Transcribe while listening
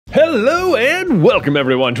Hello and welcome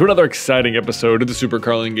everyone to another exciting episode of the Super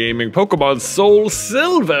Carlin Gaming Pokemon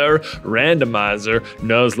SoulSilver Randomizer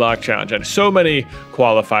Nuzlocke Challenge. And so many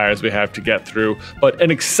qualifiers we have to get through, but an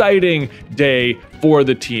exciting day for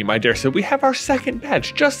the team. I dare say we have our second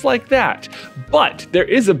batch just like that. But there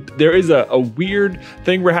is a weird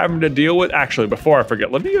thing we're having to deal with. Actually, before I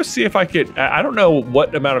forget, let me go see if I could, I don't know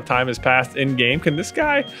what amount of time has passed in game. Can this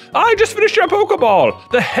guy, I just finished a Pokeball,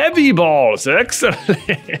 the heavy balls, excellent.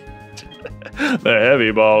 The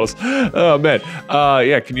heavy balls. Oh man.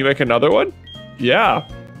 Yeah, can you make another one? Yeah.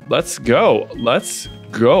 Let's go. Let's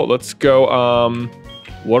go.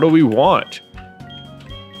 What do we want?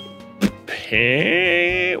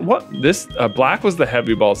 What? This black was the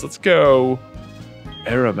heavy balls. Let's go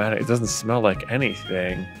aromatic. It doesn't smell like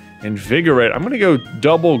anything. Invigorate. I'm gonna go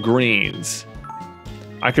double greens.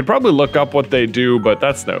 I could probably look up what they do, but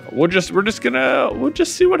that's no. We'll just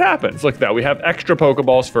see what happens. Look at that. We have extra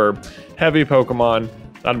Pokeballs for heavy Pokemon.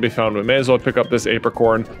 That'll be fun. We may as well pick up this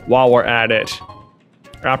Apricorn while we're at it.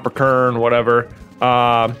 Apricorn, whatever.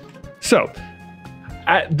 So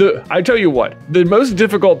I tell you what, the most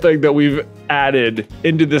difficult thing that we've added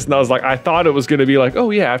into this Nuzlocke, I thought it was going to be like,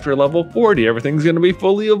 oh yeah, after level 40, everything's going to be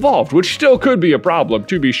fully evolved, which still could be a problem,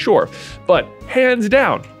 to be sure. But hands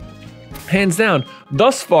down,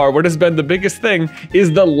 thus far, what has been the biggest thing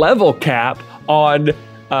is the level cap on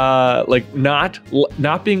like not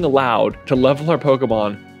being allowed to level our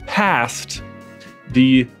Pokemon past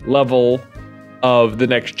the level of the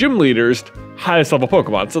next gym leader's highest level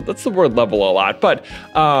Pokemon. So that's the word level a lot, but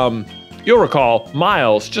you'll recall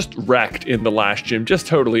Miles just wrecked in the last gym, just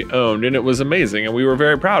totally owned, and it was amazing, and we were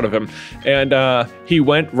very proud of him. And he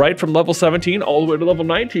went right from level 17 all the way to level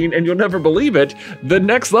 19, and you'll never believe it, the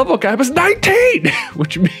next level cap is 19,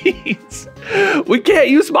 which means we can't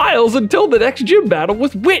use Miles until the next gym battle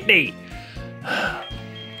with Whitney.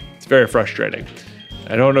 It's very frustrating.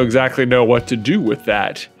 I don't exactly know what to do with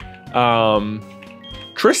that.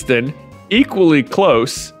 Tristan, equally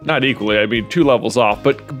close, not equally, I mean 2 levels off,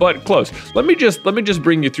 but close. Let me just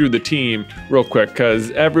bring you through the team real quick,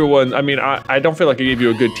 because everyone, I mean, I don't feel like I gave you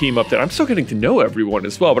a good team update. I'm still getting to know everyone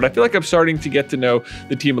as well, but I feel like I'm starting to get to know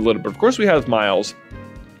the team a little bit. Of course, we have Miles,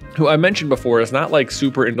 who I mentioned before is not like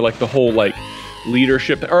super into like the whole like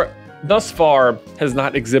leadership, or thus far has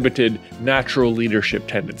not exhibited natural leadership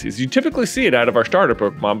tendencies. You typically see it out of our starter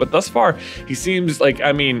Pokemon, but thus far he seems like,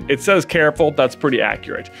 I mean, it says careful, that's pretty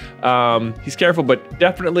accurate. He's careful, but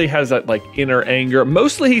definitely has that like inner anger.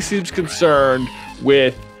 Mostly he seems concerned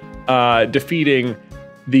with defeating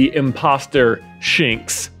the imposter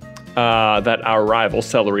Shinx that our rival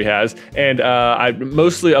Celery has, and I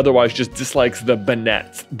mostly otherwise just dislikes the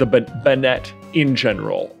Banette in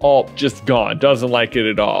general. All just gone, doesn't like it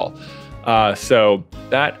at all. So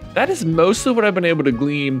that is mostly what I've been able to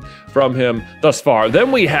glean from him thus far.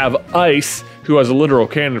 Then we have Ice, who has a literal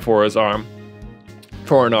cannon for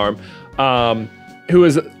an arm, who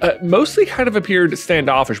has mostly kind of appeared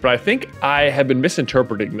standoffish, but I think I have been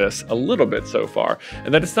misinterpreting this a little bit so far,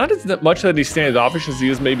 and that it's not as much that he's standoffish as he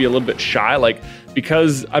is maybe a little bit shy, like,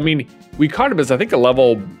 because, I mean, we caught him as, I think, a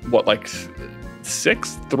level, what, like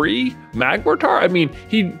 6'3" Magmortar? I mean,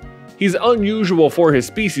 he's unusual for his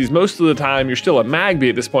species. Most of the time, you're still a Magby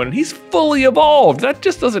at this point, and he's fully evolved. That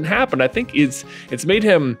just doesn't happen. I think it's made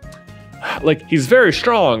him, like, he's very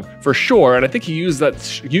strong for sure, and I think he uses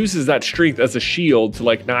that strength as a shield to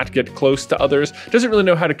like not get close to others. Doesn't really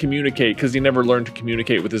know how to communicate because he never learned to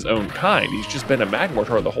communicate with his own kind. He's just been a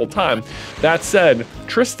Magmortar the whole time. That said,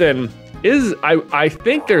 Tristan is, I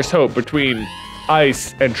think there's hope between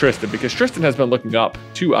Ice and Tristan, because Tristan has been looking up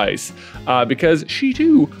to Ice because she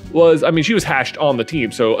too was, I mean, she was hatched on the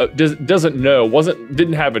team, so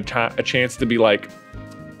didn't have a chance to be like,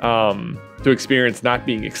 to experience not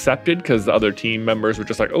being accepted, because the other team members were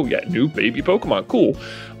just like, oh yeah, new baby Pokemon, cool.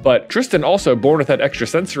 But Tristan also born with that extra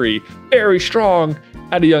sensory, very strong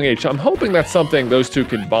at a young age. So I'm hoping that's something those two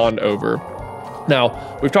can bond over.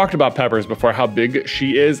 Now, we've talked about Peppers before, how big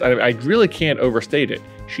she is. I really can't overstate it.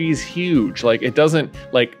 She's huge. Like, it doesn't,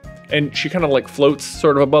 like, and she kind of like floats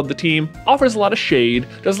sort of above the team, offers a lot of shade,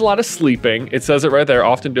 does a lot of sleeping. It says it right there,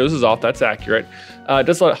 often dozes off, that's accurate.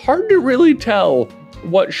 Does a lot, hard to really tell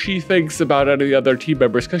what she thinks about any of the other team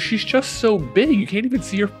members, because she's just so big, you can't even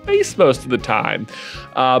see her face most of the time.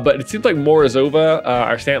 But it seems like Morozova,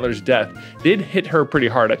 our Stantler's death, did hit her pretty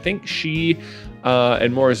hard. I think she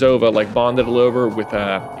and Morozova like bonded all over with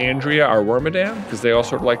Andrea, our Wormadam, because they all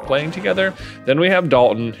sort of like playing together. Then we have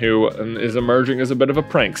Dalton, who is emerging as a bit of a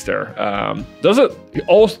prankster.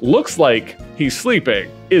 Looks like he's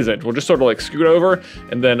sleeping, isn't. We'll just sort of like scoot over,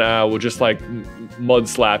 and then we'll just like mud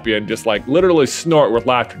slap you and just like literally snort with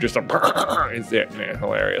laughter. Just it's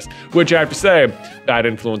hilarious. Which I have to say, bad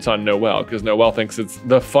influence on Noelle, because Noelle thinks it's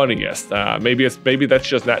the funniest. Maybe that's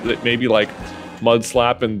just that. Maybe like mud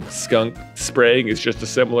slap and skunk spraying is just a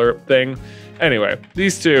similar thing. Anyway,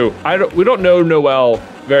 these two, we don't know Noelle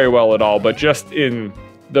very well at all, but just in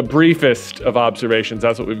the briefest of observations,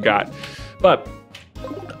 that's what we've got. But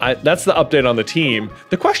that's the update on the team.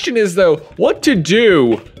 The question is though, what to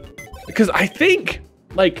do? Because I think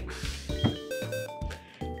like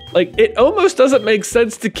it almost doesn't make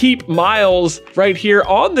sense to keep Miles right here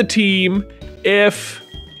on the team if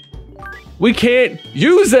we can't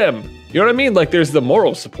use him. You know what I mean? Like there's the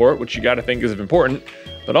moral support, which you gotta think is important,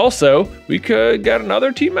 but also we could get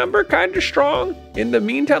another team member kind of strong in the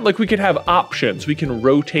meantime. Like we could have options, we can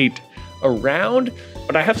rotate around,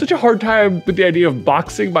 but I have such a hard time with the idea of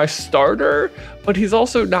boxing my starter, but he's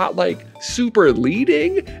also not like super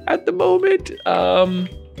leading at the moment.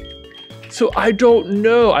 So I don't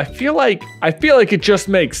know. I feel like it just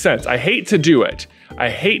makes sense. I hate to do it. I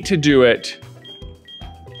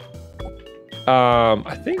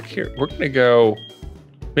think here, we're gonna go,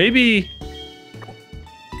 maybe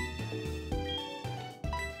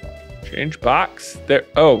change box there.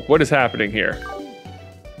 Oh, what is happening here?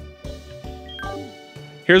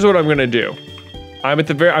 Here's what I'm gonna do. I'm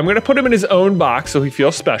gonna put him in his own box so he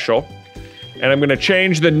feels special. And I'm gonna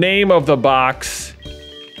change the name of the box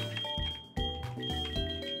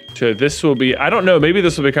to, this will be, I don't know, maybe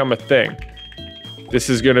this will become a thing. This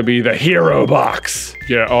is gonna be the hero box.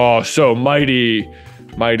 Yeah, oh, so mighty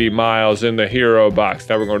Miles in the hero box.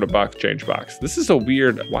 Now we're going to box change box. This is a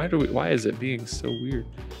weird, why is it being so weird?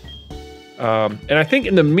 And I think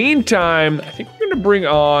in the meantime, I think we're gonna bring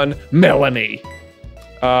on Melanie,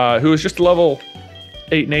 who is just level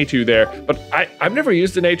 8 Natu there. But I've never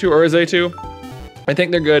used an A2 or a Z2. I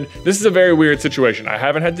think they're good. This is a very weird situation. I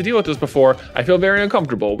haven't had to deal with this before. I feel very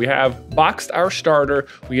uncomfortable. We have boxed our starter.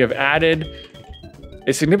 We have added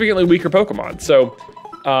a significantly weaker Pokemon. So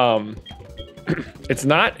it's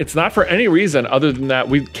not for any reason other than that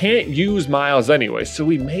we can't use Miles anyway. So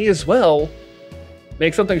we may as well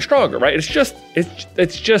make something stronger, right? It's just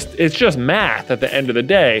math at the end of the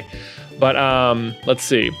day. But let's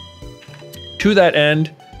see. To that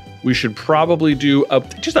end, we should probably do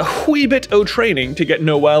just a wee bit of training to get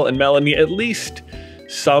Noelle and Melanie at least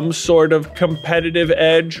some sort of competitive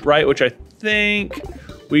edge, right? Which I think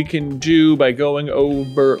we can do by going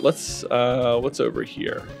over, what's over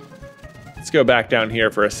here? Let's go back down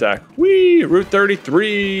here for a sec. Whee, Route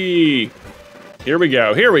 33. Here we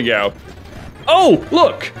go. Oh,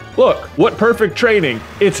 look, what perfect training.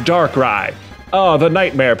 It's Darkrai. Oh, the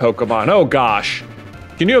nightmare Pokemon, oh gosh.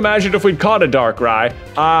 Can you imagine if we'd caught a Darkrai?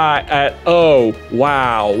 Oh,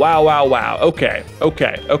 wow. Okay.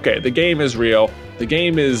 The game is real. The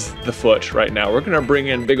game is the foot right now. We're gonna bring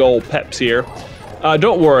in big old Peps here.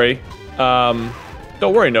 Don't worry,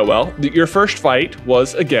 Noelle. Your first fight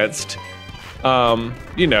was against,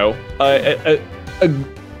 you know, a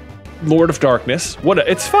Lord of Darkness.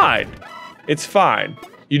 It's fine.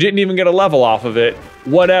 You didn't even get a level off of it.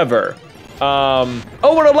 Whatever. Oh, an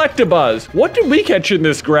Electabuzz. What did we catch in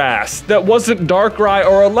this grass that wasn't Darkrai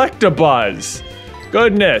or Electabuzz?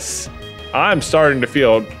 Goodness, I'm starting to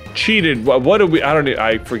feel cheated. What did we?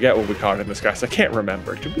 I forget what we caught in this grass. I can't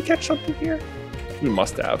remember. Did we catch something here? We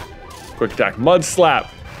must have. Quick attack, Mud Slap.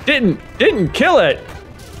 Didn't kill it.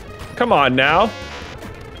 Come on now.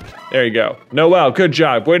 There you go. Noelle, good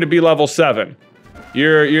job. Way to be level 7.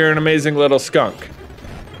 You're an amazing little skunk.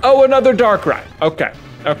 Oh, another Darkrai. Okay.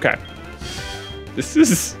 This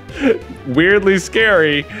is weirdly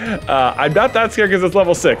scary. I'm not that scared because it's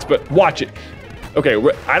level 6, but watch it. Okay,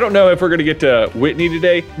 I don't know if we're gonna get to Whitney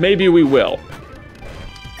today. Maybe we will.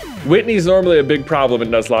 Whitney's normally a big problem in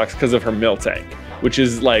Nuzlocke because of her Miltank, which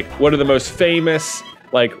is like one of the most famous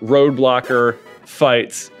like roadblocker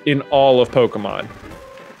fights in all of Pokemon.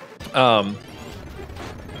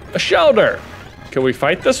 A Shelter. Can we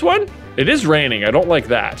fight this one? It is raining, I don't like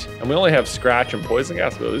that. And we only have Scratch and Poison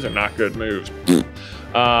Gas, but these are not good moves.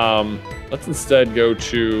 Let's instead go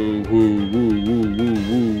to,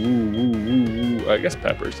 I guess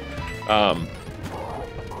Peppers.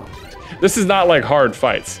 This is not like hard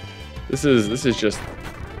fights. This is just,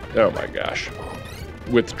 oh my gosh.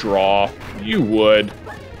 Withdraw, you would.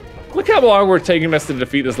 Look how long we're taking us to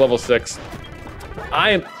defeat this level 6.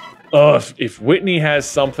 If Whitney has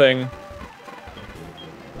something,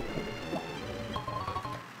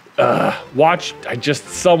 Watch,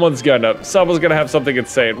 someone's gonna have something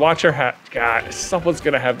insane. Watch her God, someone's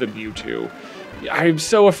gonna have the Mewtwo. I'm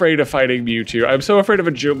so afraid of fighting Mewtwo. I'm so afraid of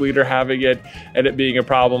a gym leader having it and it being a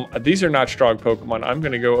problem. These are not strong Pokemon. I'm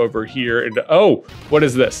gonna go over here and, oh, what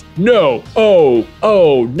is this? No, no.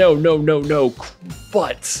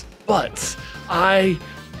 Butts. I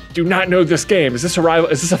do not know this game. Is this a rival?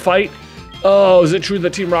 Is this a fight? Oh, is it true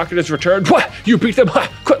that Team Rocket has returned? What? You beat them?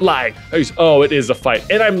 Ha, quit lying. Oh, it is a fight.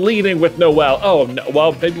 And I'm leading with Noelle. Oh, no,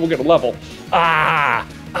 well, maybe we'll get a level.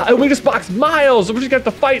 We just boxed Miles. We just got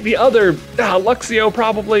to fight the other Luxio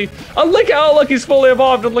probably. Look, he's fully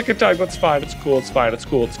evolved in Lickitung. That's fine. It's cool. It's fine. It's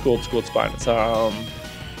cool. It's cool. It's cool. It's fine. It's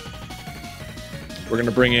we're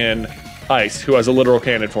gonna bring in Ice, who has a literal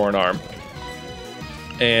cannon for an arm,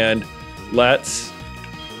 and let's.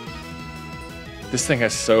 This thing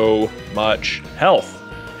has so much health.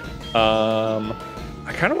 I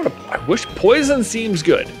kind of want to. I wish poison seems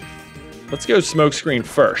good. Let's go Smokescreen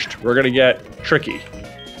first. We're gonna get Tricky.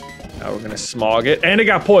 Now we're gonna Smog it, and it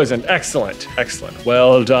got poisoned. Excellent, excellent.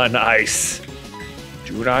 Well done, Ice.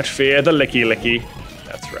 Do not fear the licky.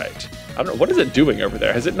 That's right. I don't know, what is it doing over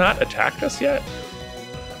there? Has it not attacked us yet?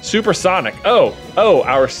 Supersonic. Oh,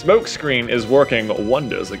 our Smokescreen is working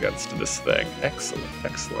wonders against this thing. Excellent,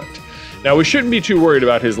 excellent. Now we shouldn't be too worried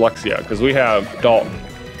about his Luxio because we have Dalton,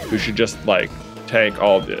 who should just like tank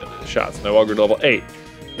all the shots. Noelle go to level 8.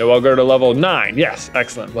 Noelle go to level 9. Yes,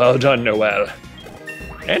 excellent. Well done, Noelle.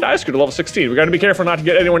 And Ice go to level 16. We gotta be careful not to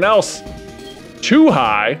get anyone else too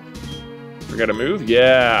high. We gotta move,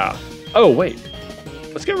 yeah. Oh wait,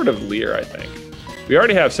 let's get rid of Leer, I think. We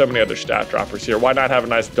already have so many other stat droppers here. Why not have a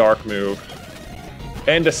nice dark move?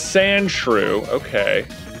 And a Sandshrew, okay.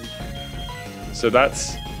 So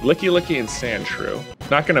that's Licky and Sandshrew.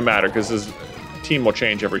 Not gonna matter because his team will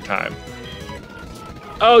change every time.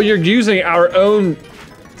 Oh, you're using our own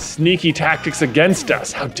sneaky tactics against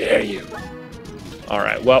us. How dare you? All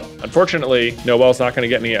right, well, unfortunately, Noelle's not gonna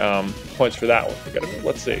get any points for that one.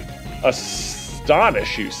 Let's see.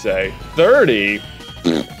 Astonish, you say? 30?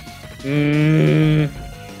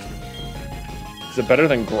 Is it better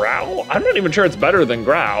than Growl? I'm not even sure it's better than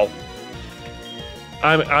Growl.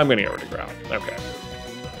 I'm gonna get rid of Growl, okay.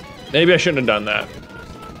 Maybe I shouldn't have done that,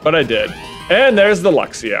 but I did. And there's the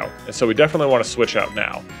Luxio. And so we definitely want to switch out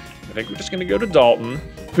now. I think we're just gonna go to Dalton,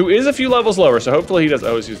 who is a few levels lower, so hopefully he does,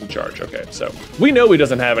 oh, he's using charge, okay. So we know he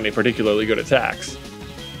doesn't have any particularly good attacks,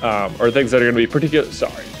 or things that are gonna be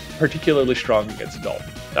particularly strong against Dalton.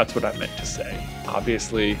 That's what I meant to say.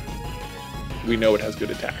 Obviously, we know it has good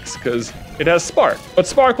attacks because it has Spark, but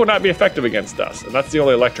Spark will not be effective against us, and that's the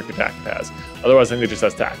only electric attack it has. Otherwise, I think it just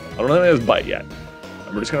has Tackle. I don't think it has Bite yet.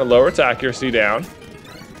 And we're just gonna lower its accuracy down,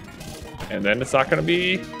 and then it's not gonna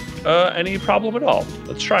be any problem at all.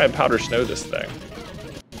 Let's try and Powder Snow this thing.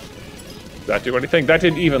 Did that do anything? That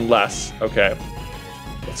did even less. Okay.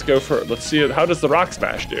 Let's see, how does the Rock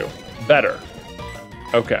Smash do? Better.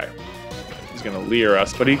 Okay. He's gonna Leer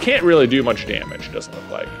us, but he can't really do much damage, it doesn't look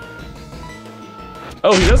like.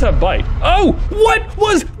 Oh, he does have Bite. Oh, what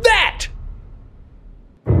was that?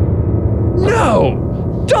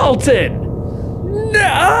 No, Dalton,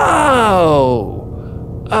 no.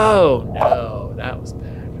 Oh no, that was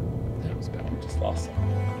bad. That was bad, we just lost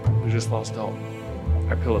him. We just lost Dalton,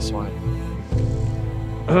 our Piloswine.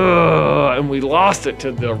 And we lost it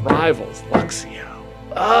to the rivals, Luxio.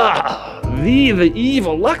 The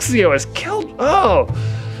evil Luxio has killed,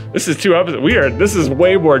 this is two episodes. Weird. This is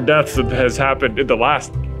way more deaths than has happened in the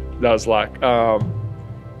last Nuzlocke.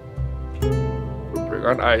 Bring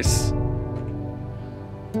on Ice.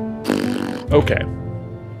 Okay.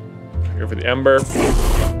 Go for the Ember.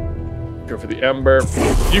 Go for the Ember.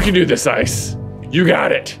 You can do this, Ice. You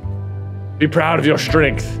got it. Be proud of your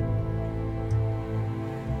strength.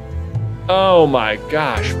 Oh my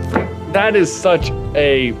gosh. That is such.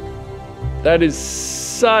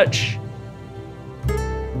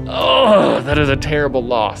 Oh, that is a terrible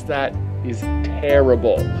loss. That is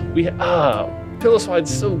terrible. Piloswine's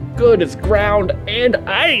so good. It's ground and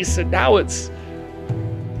ice, and now it's.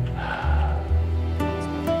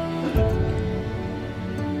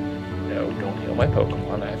 No, don't heal my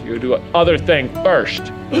Pokemon. I have to go do another thing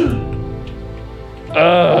first.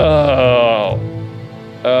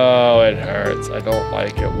 Oh, it hurts. I don't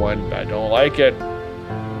like it. I don't like it.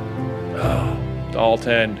 Oh,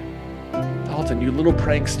 Dalton, you little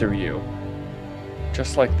prankster, you.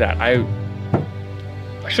 Just like that. I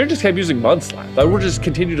should have just kept using Mudslap. I would just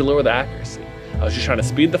continue to lower the accuracy. I was just trying to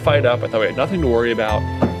speed the fight up. I thought we had nothing to worry about.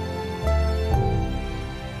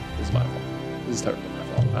 This is my fault. This is totally my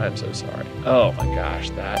fault. I'm so sorry. Oh my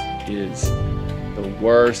gosh, that is The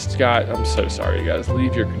worst guy. I'm so sorry, you guys.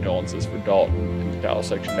 Leave your condolences for Dalton in the battle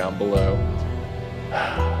section down below.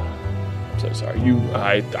 I'm so sorry.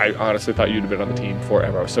 I honestly thought you'd have been on the team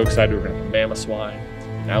forever. I was so excited we were going to have Mammoth Swine.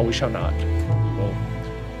 Now we shall not. Well,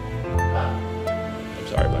 I'm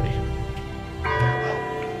sorry, buddy.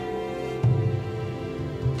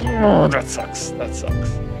 Oh, that sucks. That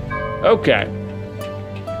sucks. Okay.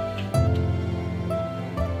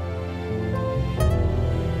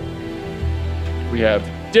 We have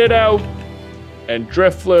Ditto and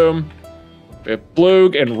Drifloon. We have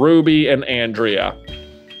Bloog and Ruby and Andrea.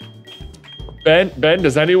 Ben,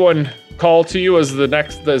 does anyone call to you as the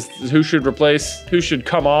next? Who should replace? Who should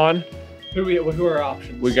come on? Who are our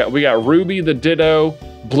options? We got Ruby the Ditto,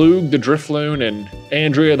 Bloog the Drifloon, and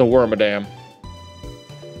Andrea the Wormadam.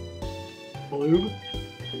 Bloog?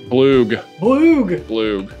 Bloog. Bloog!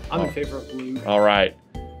 Bloog. I'm in favor of Bloog. All right.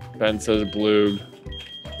 Ben says Bloog.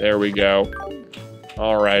 There we go.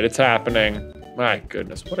 All right, it's happening. My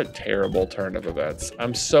goodness, what a terrible turn of events.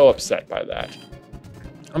 I'm so upset by that.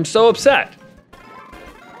 I'm so upset.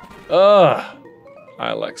 Ugh.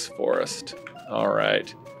 Ilex Forest. All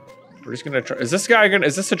right. We're just gonna try. Is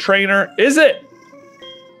this a trainer? Is it?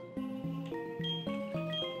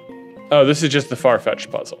 Oh, this is just the Farfetch'd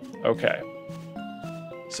puzzle. Okay.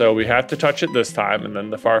 So we have to touch it this time, and then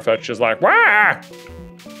the Farfetch'd is like, wah!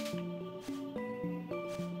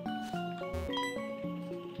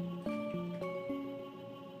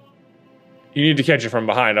 You need to catch it from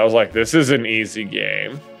behind. I was like, this is an easy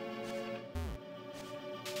game.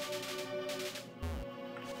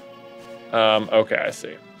 Okay, I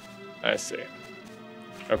see. I see.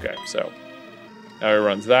 Okay, so now he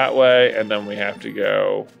runs that way, and then we have to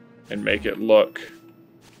go and make it look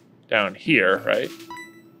down here, right?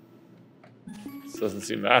 This doesn't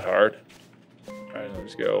seem that hard. All right,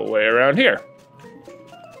 let's go way around here.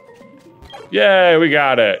 Yay, we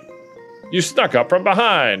got it. You snuck up from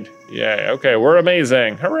behind. Yay, okay, we're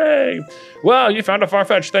amazing. Hooray. Well, you found a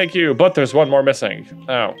Farfetch'd, thank you. But there's one more missing.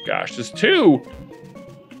 Oh gosh, there's two.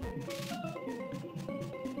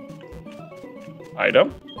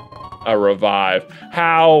 Item. A revive.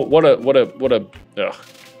 How, ugh.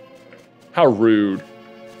 How rude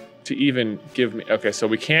to even give me, okay, so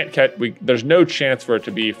we can't catch, there's no chance for it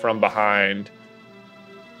to be from behind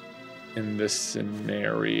in this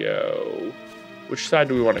scenario. Which side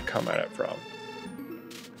do we want to come at it from?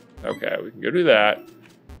 Okay, we can go do that.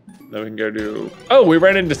 Then we can go do, oh, we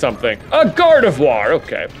ran into something. A Gardevoir,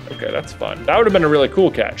 okay, that's fun. That would have been a really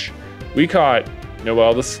cool catch. We caught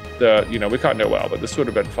Noelle, we caught Noelle, but this would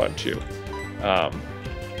have been fun too.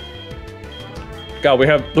 God, we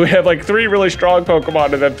have like 3 really strong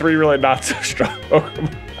Pokemon and then 3 really not so strong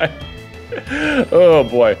Pokemon. Oh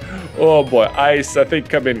boy, Ice, I think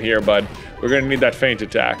come in here, bud. We're gonna need that feint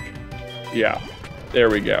attack. Yeah,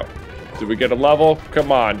 there we go. Did we get a level?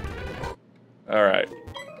 Come on. All right.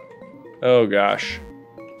 Oh gosh.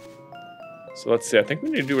 So let's see, I think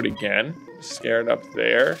we need to do it again. Scare it up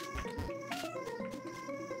there.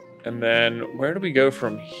 And then where do we go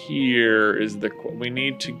from here is we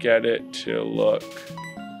need to get it to look.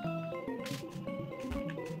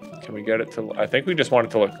 Can we get it to, I think we just want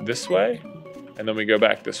it to look this way. And then we go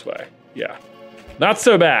back this way. Yeah. Not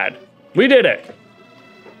so bad. We did it.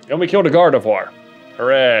 And we killed a Gardevoir.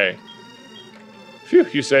 Hooray. Phew,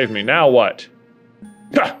 you saved me. Now what?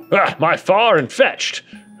 My far and fetched.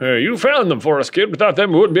 You found them for us, kid. Without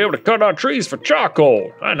them, we wouldn't be able to cut our trees for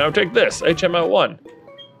charcoal. I know, take this, HMO1.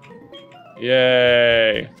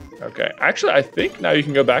 Yay. Okay, actually, I think now you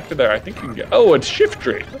can go back to there. I think you can get, oh, it's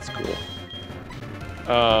Shiftry. That's cool.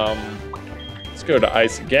 Let's go to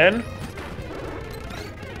Ice again.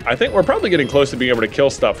 I think we're probably getting close to being able to kill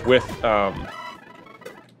stuff with our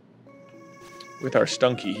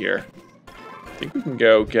Stunky here. I think we can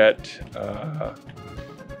go get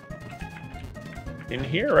in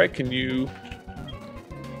here, right? Can you?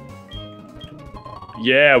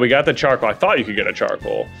 Yeah, we got the charcoal. I thought you could get a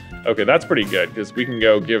charcoal. Okay, that's pretty good because we can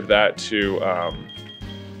go give that to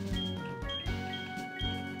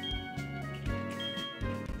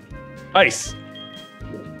Ice.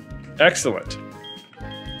 Excellent.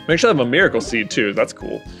 We actually have a Miracle Seed too. That's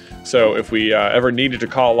cool. So if we ever needed to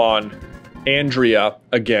call on Andrea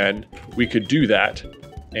again, we could do that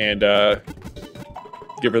and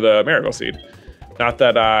give her the Miracle Seed. Not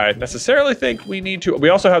that I necessarily think we need to. We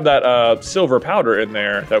also have that silver powder in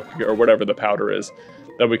there, or whatever the powder is,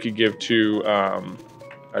 that we could give to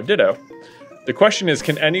our Ditto. The question is,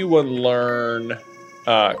 can anyone learn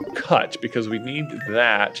Cut? Because we need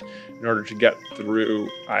that in order to get through.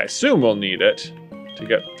 I assume we'll need it to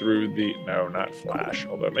get through the, no, not Flash,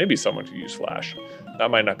 although maybe someone could use Flash.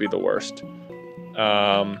 That might not be the worst.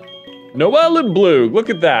 Noelle and Blue, look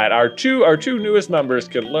at that. Our two newest members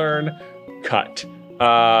can learn Cut.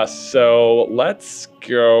 So let's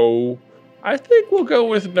go. I think we'll go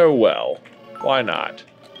with Noelle. Why not?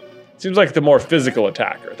 Seems like the more physical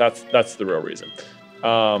attacker. That's the real reason.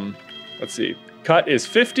 Let's see. Cut is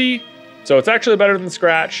 50, so it's actually better than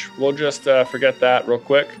Scratch. We'll just forget that real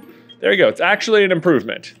quick. There you go. It's actually an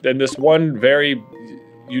improvement in this one very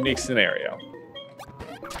unique scenario.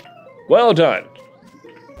 Well done.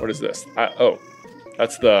 What is this? Oh,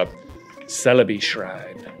 that's the Celebi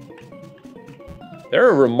Shrine. There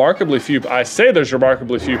are remarkably few. I say there's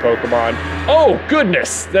remarkably few Pokemon. Oh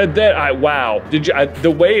goodness! Wow. Did you? The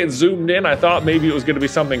way it zoomed in, I thought maybe it was going to be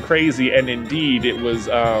something crazy, and indeed it was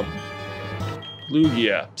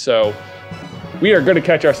Lugia. So we are going to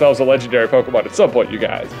catch ourselves a legendary Pokemon at some point, you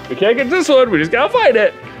guys. We can't get this one. We just gotta fight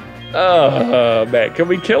it. Oh man, can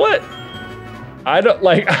we kill it? I don't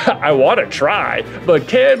like. I want to try, but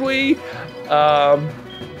can we?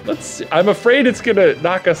 Let's see. I'm afraid it's gonna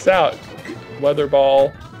knock us out. Weather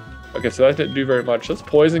Ball. Okay, so that didn't do very much. Let's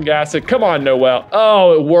Poison Gas it. Come on, Noelle.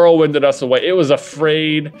 Oh, it whirlwinded us away. It was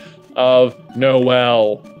afraid of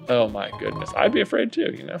Noelle. Oh my goodness. I'd be afraid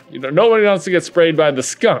too, you know. Nobody wants to get sprayed by the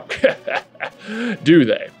skunk. Do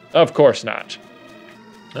they? Of course not.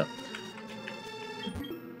 No.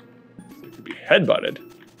 It could be headbutted.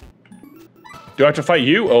 Do I have to fight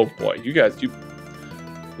you? Oh boy, you guys, you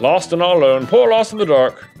lost and all alone. Poor lost in the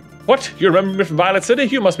dark. What? You remember me from Violet City?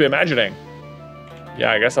 You must be imagining.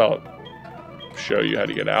 Yeah, I guess I'll show you how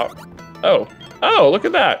to get out. Oh, look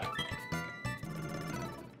at that.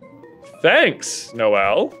 Thanks,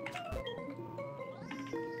 Noelle.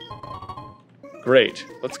 Great,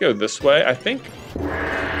 let's go this way, I think.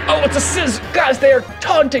 Oh, it's a Scizor! Guys, they are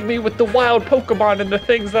taunting me with the wild Pokemon and the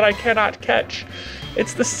things that I cannot catch.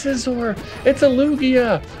 It's the Scizor, it's a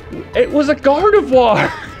Lugia. It was a Gardevoir.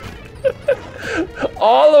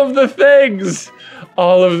 All of the things.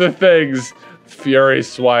 Fury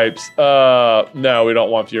Swipes. No, we don't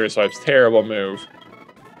want Fury Swipes. Terrible move.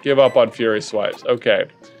 Give up on Fury Swipes. Okay.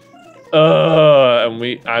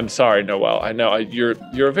 I'm sorry, Noelle. I know you're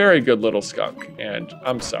a very good little skunk, and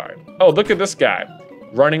I'm sorry. Oh, look at this guy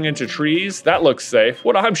running into trees. That looks safe.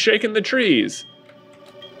 What? I'm shaking the trees.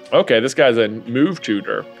 Okay, this guy's a move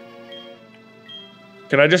tutor.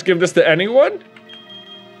 Can I just give this to anyone?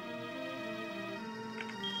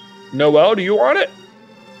 Noelle, do you want it?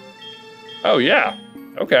 Oh yeah,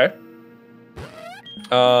 okay.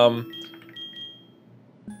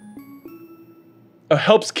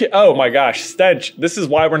 Helps oh my gosh, Stench. This is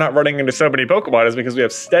why we're not running into so many Pokemon, is because we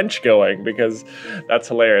have Stench going, because that's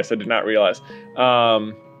hilarious, I did not realize.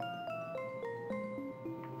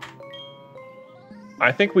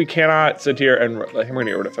 I think we cannot sit here and, I think we're gonna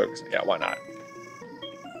get rid of focus. Yeah, why not?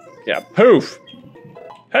 Yeah, poof.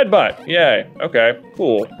 Headbutt, yay, okay,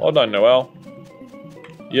 cool. Well done, Noelle.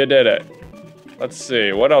 You did it. Let's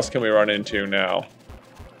see, what else can we run into now?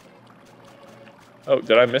 Oh,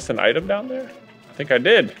 did I miss an item down there? I think I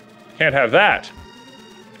did. Can't have that.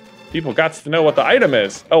 People got to know what the item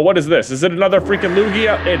is. Oh, what is this? Is it another freaking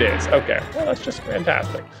Lugia? It is, okay. Well, that's just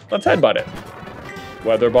fantastic. Let's headbutt it.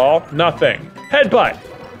 Weather Ball, nothing. Headbutt.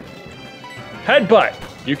 Headbutt.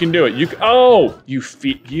 You can do it. You,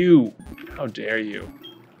 how dare you?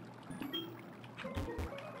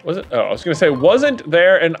 Was it? Oh, I was gonna say, wasn't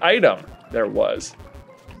there an item? There was.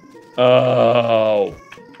 Oh.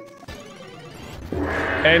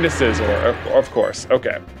 And a Scizor, of course.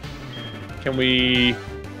 Okay. Can we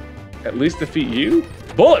at least defeat you?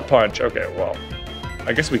 Bullet Punch. Okay, well,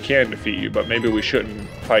 I guess we can defeat you, but maybe we shouldn't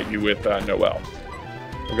fight you with Noelle.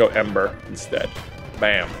 We'll go Ember instead.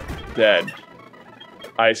 Bam. Dead.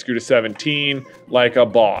 Ice Screw to 17 like a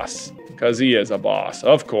boss, because he is a boss,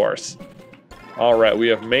 of course. All right, we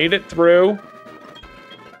have made it through.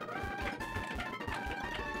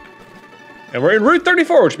 And we're in Route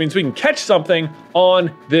 34, which means we can catch something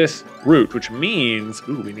on this route, which means,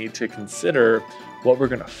 ooh, we need to consider what we're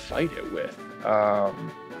gonna fight it with.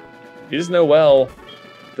 Is Noelle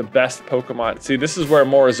the best Pokemon? See, this is where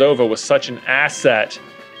Morozova was such an asset,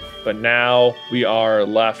 but now we are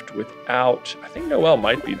left without, I think Noelle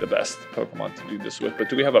might be the best Pokemon to do this with, but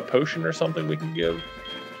do we have a potion or something we can give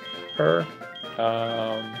her?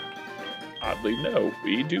 Oddly, no,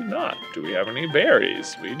 we do not. Do we have any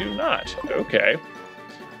berries? We do not. Okay.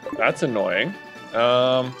 That's annoying.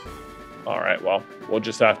 All right, well, we'll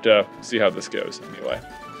just have to see how this goes anyway.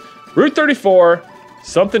 Route 34,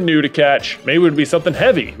 something new to catch. Maybe it would be something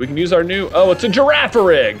heavy. We can use our new, oh, it's a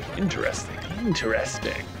Girafarig. Interesting,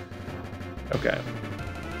 interesting. Okay.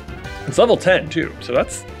 It's level 10 too, so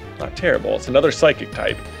that's not terrible. It's another psychic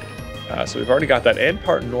type. So we've already got that, and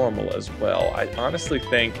part normal as well. I honestly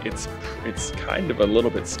think it's kind of a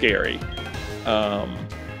little bit scary.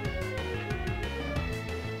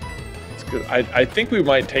 It's good. I think we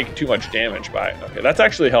might take too much damage by it. Okay, that's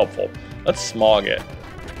actually helpful. Let's smog it.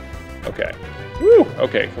 Okay. Woo!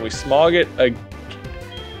 Okay, can we smog it again?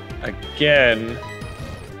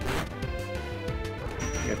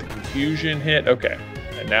 Get the confusion hit. Okay.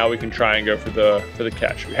 And now we can try and go for the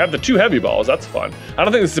catch. We have the 2 heavy balls. That's fun. I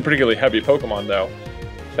don't think this is a particularly heavy Pokemon though.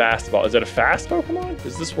 Fast ball. Is it a fast Pokemon?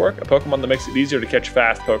 Does this work? A Pokemon that makes it easier to catch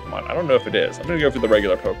fast Pokemon. I don't know if it is. I'm gonna go for the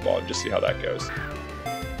regular Pokeball and just see how that goes.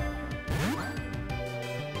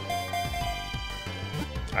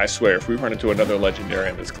 I swear, if we run into another legendary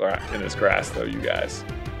in this grass though, you guys.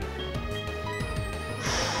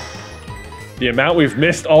 The amount we've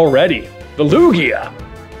missed already. The Lugia.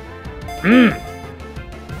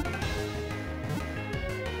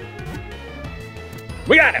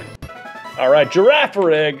 We got him! All right,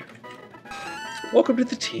 Girafarig. Welcome to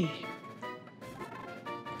the team.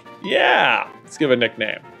 Yeah, let's give a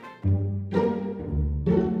nickname.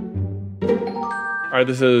 All right,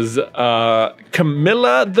 this is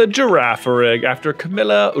Camilla the Girafarig after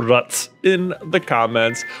Camilla Rutz in the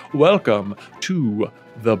comments. Welcome to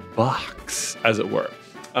the box, as it were.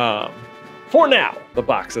 For now, the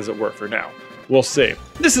box, as it were, for now. We'll see.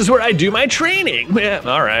 This is where I do my training. Yeah,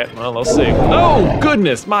 all right, well, we'll see. Oh,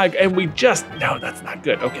 goodness, and we just, no, that's not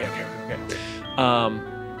good. Okay.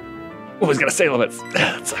 What was gonna say limits?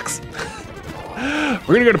 That sucks.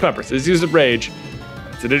 We're gonna go to Peppers. Let's use a Rage.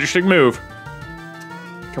 It's an interesting move.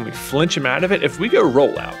 Can we flinch him out of it? If we go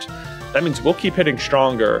rollout, that means we'll keep hitting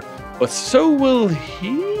stronger, but so will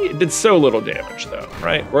he. It did so little damage though,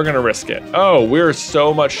 right? We're gonna risk it. Oh, we're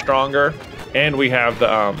so much stronger. And we have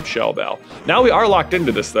the Shell Bell. Now we are locked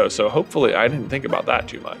into this though, so hopefully I didn't think about that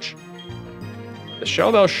too much. The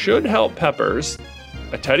Shell Bell should help Peppers.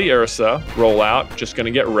 A Teddy Ursa rollout, just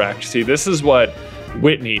gonna get wrecked. See, this is what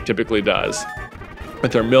Whitney typically does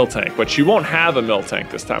with her Miltank, but she won't have a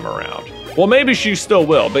Miltank this time around. Well, maybe she still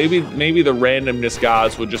will. Maybe the randomness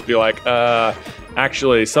gods will just be like,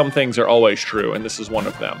 actually, some things are always true, and this is one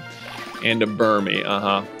of them. And a Burmy,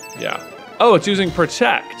 yeah. Oh, it's using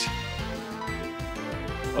Protect.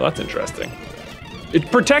 Well, that's interesting. It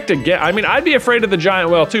protect again. I mean, I'd be afraid of the giant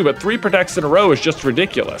whale too, but 3 protects in a row is just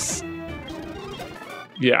ridiculous.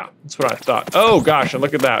 Yeah, that's what I thought. Oh gosh, and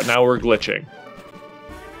look at that. Now we're glitching.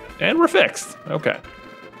 And we're fixed. Okay.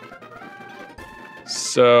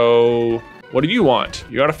 So, what do you want?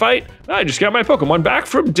 You got to fight? I just got my Pokemon back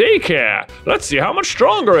from daycare. Let's see how much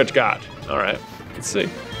stronger it got. All right, let's see.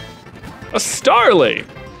 A Starly.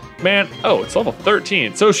 Man, oh, it's level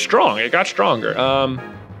 13. So strong, it got stronger.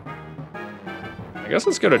 I guess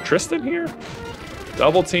let's go to Tristan here.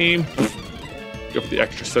 Double team. Go for the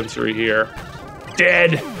extra sensory here.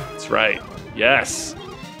 Dead. That's right. Yes.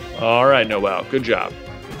 All right, Noel. Good job.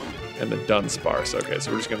 And the Dunsparce. Okay, so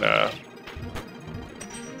we're just gonna.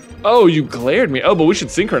 Oh, you glared me. Oh, but we should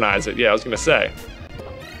synchronize it. Yeah, I was gonna say.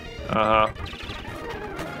 Yeah,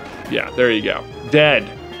 there you go. Dead.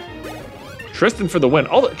 Tristan for the win.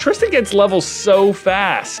 Tristan gets levels so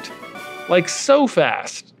fast. Like, so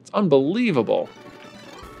fast. It's unbelievable.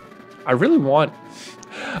 I want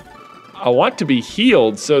to be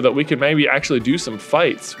healed so that we can maybe actually do some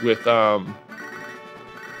fights with, hold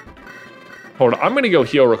on, I'm gonna go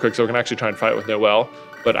heal real quick so we can actually try and fight with Noel,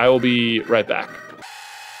 but I will be right back.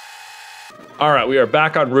 All right, we are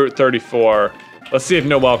back on Route 34. Let's see if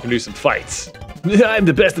Noel can do some fights. I'm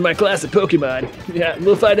the best in my class of Pokemon. Yeah,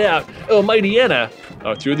 we'll find out. Oh, Mighty Anna.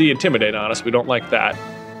 Oh, threw the Intimidate on us. We don't like that.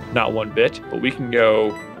 Not one bit, but we can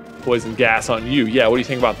go Poison Gas on you. Yeah, what do you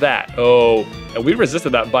think about that? Oh, and we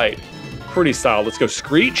resisted that bite. Pretty solid. Let's go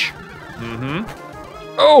Screech.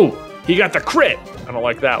 Oh, he got the crit. I don't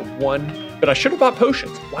like that one, but I should have bought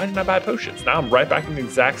potions. Why didn't I buy potions? Now I'm right back in the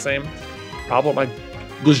exact same problem I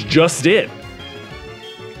was just in.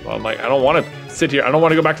 Well, I'm like, I don't want to sit here. I don't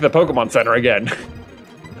want to go back to the Pokemon Center again.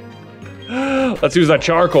 Let's use that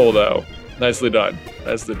Charcoal, though. Nicely done.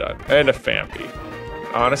 Nicely done. And a Phanpy.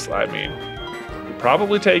 Honestly, I mean, we'll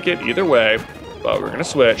probably take it either way, but we're going to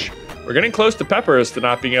switch. We're getting close to Peppers to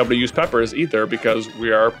not being able to use Peppers either because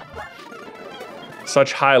we are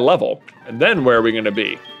such high level. And then where are we going to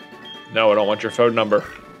be? No, I don't want your phone number.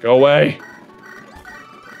 Go away.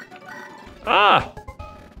 Ah!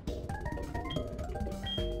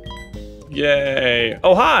 Yay.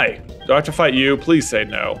 Oh, hi. Do I have to fight you? Please say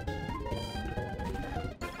no.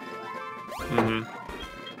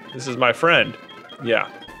 This is my friend. Yeah.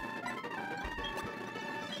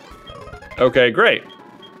 Okay, great.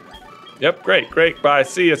 Yep, great, great. Bye.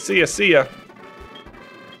 See ya, see ya, see ya.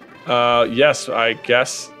 Yes, I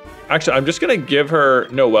guess. Actually, I'm just gonna give her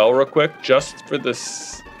Noelle real quick, just for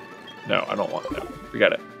this. No, I don't want that.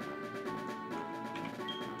 Forget it.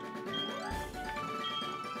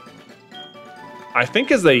 I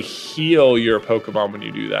think as they heal your Pokemon when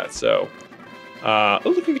you do that. So, oh,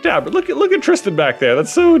 look at Kadabra. Look at Tristan back there.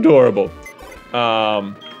 That's so adorable.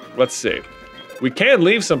 Let's see. We can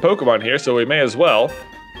leave some Pokemon here, so we may as well,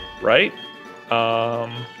 right?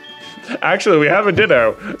 Actually, we have a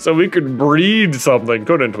Ditto, so we could breed something,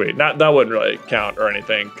 couldn't we? That wouldn't really count or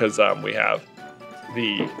anything, because we have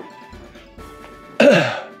the.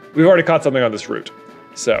 We've already caught something on this route,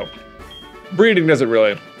 so breeding doesn't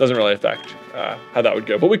really affect how that would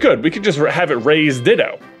go. But we could just have it raise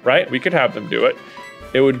Ditto, right? We could have them do it.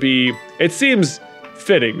 It seems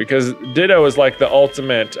fitting because Ditto is like the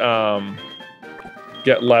ultimate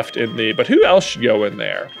get left in the. But who else should go in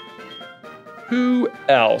there? Who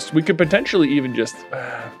else? We could potentially even just.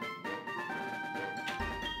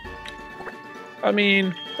 I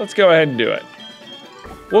mean, let's go ahead and do it.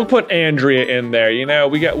 We'll put Andrea in there. You know,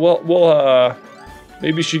 we'll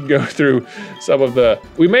maybe she'd go through some of the.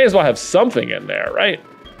 We may as well have something in there, right?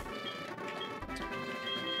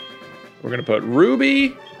 We're gonna put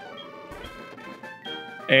Ruby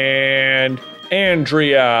and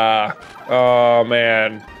Andrea. Oh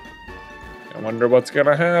man, I wonder what's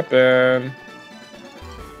gonna happen.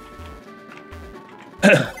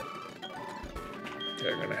 They're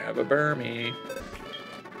gonna have a Burmy.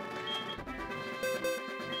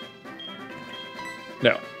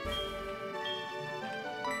 No.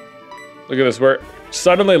 Look at this. We're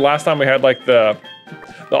suddenly, last time we had like the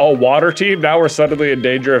all water team. Now we're suddenly in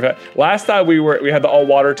danger of it. Last time we had the all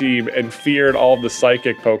water team and feared all of the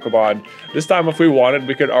psychic Pokemon. This time, if we wanted,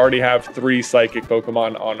 we could already have 3 psychic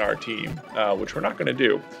Pokemon on our team, which we're not going to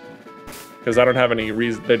do because I don't have any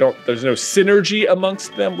reason. There's no synergy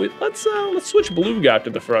amongst them. Let's switch Bloog out to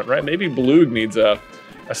the front, right? Maybe Bloog needs a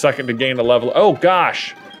second to gain a level. Oh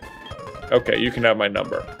gosh. Okay, you can have my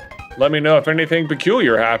number. Let me know if anything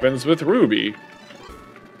peculiar happens with Ruby.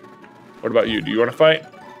 What about you? Do you want to fight?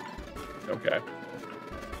 Okay.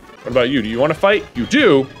 What about you? Do you want to fight? You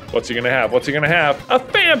do? What's he gonna have? What's he gonna have? A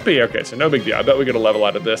Phanpy! Okay, so no big deal. I bet we get a level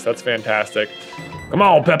out of this. That's fantastic. Come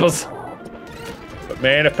on, Peppers. But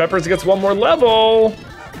man, if Peppers gets one more level.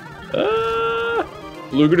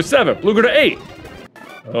 Bluger to 7. Bluger to 8.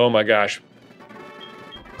 Oh my gosh.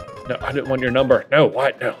 No, I didn't want your number. No,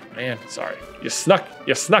 what? No, man, sorry. You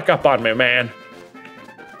snuck up on me, man.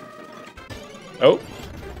 Oh.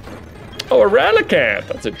 Oh, a Relicanth.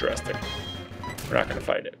 That's interesting. We're not gonna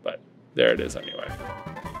fight it, but there it is anyway.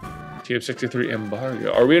 TM63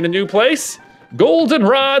 Embargo. Are we in a new place?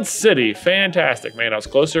 Goldenrod City. Fantastic, man. I was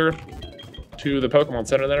closer to the Pokemon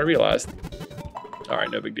Center than I realized. All right,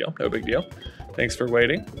 no big deal, no big deal. Thanks for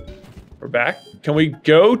waiting. We're back. Can we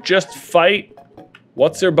go just fight?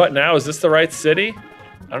 What's their butt now? Is this the right city?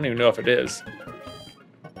 I don't even know if it is.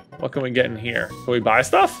 What can we get in here? Can we buy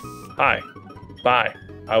stuff? Hi, buy.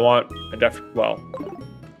 I want a well,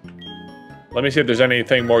 let me see if there's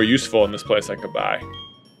anything more useful in this place I could buy.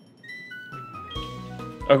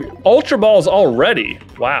 Okay, Ultra Balls already.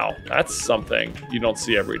 Wow, that's something you don't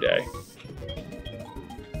see every day.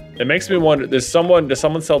 It makes me wonder, does someone sell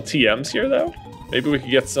TMs here though? Maybe we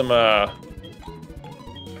could get some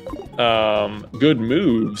good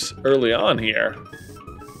moves early on here.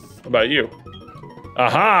 What about you?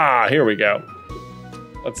 Aha, here we go.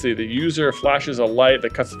 Let's see, the user flashes a light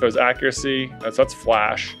that cuts the foe's accuracy. So that's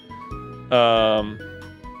flash.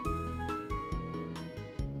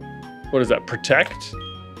 What is that? Protect.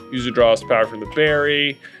 User draws power from the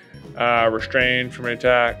berry. Restrain from an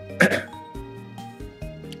attack.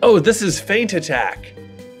 Oh, this is feint attack.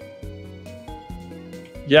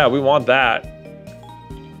 Yeah, we want that.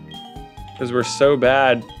 Because we're so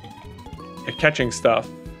bad at catching stuff.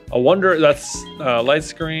 I wonder, that's light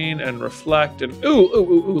screen and reflect and ooh,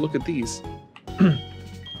 look at these.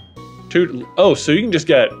 Oh, so you can just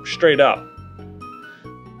get straight up.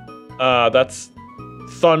 That's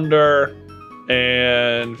thunder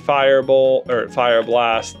and firebolt or fire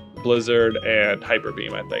blast, blizzard and hyper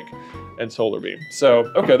beam, I think, and solar beam.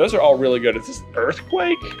 So okay, those are all really good. Is this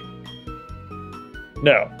earthquake?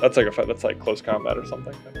 No, that's like close combat or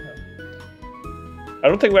something. I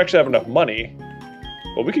don't think we actually have enough money.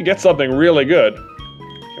 But we could get something really good.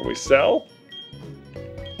 Can we sell?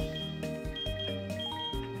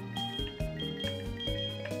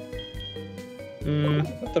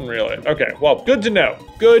 Nothing really. Okay, well, good to know.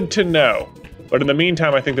 Good to know. But in the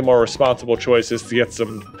meantime, I think the more responsible choice is to get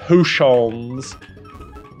some potions,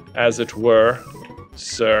 as it were,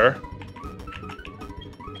 sir.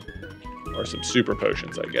 or some super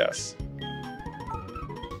potions, I guess.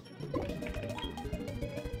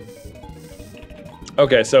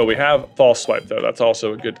 Okay, so we have false swipe though. That's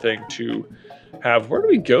also a good thing to have. Where do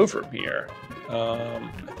we go from here?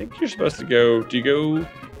 I think you're supposed to go, do you go,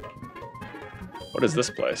 what is this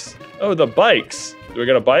place? Oh, the bikes. Do we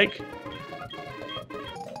get a bike?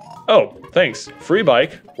 Oh, thanks. Free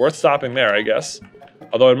bike. Worth stopping there, I guess.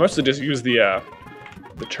 Although I mostly just use the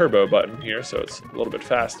turbo button here, so it's a little bit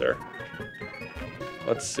faster.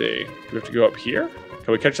 Let's see. Do we have to go up here?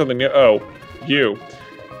 Can we catch something new? Oh, you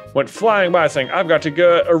went flying by saying, I've got to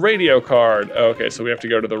get a radio card. Okay, so we have to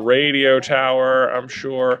go to the radio tower, I'm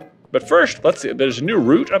sure. But first, let's see. There's a new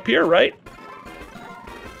route up here, right?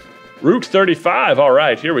 Route 35. All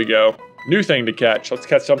right, here we go. New thing to catch. Let's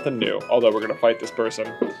catch something new. Although we're going to fight this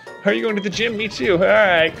person. Are you going to the gym? Me too. All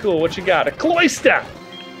right, cool. What you got? A cloister.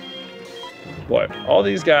 What? All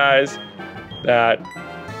these guys that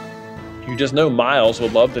you just know Miles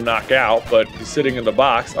would love to knock out, but he's sitting in the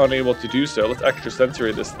box, unable to do so. Let's extra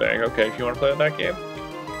sensory this thing. Okay, if you want to play with that game.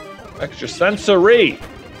 Extra sensory.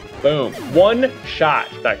 Boom. One shot.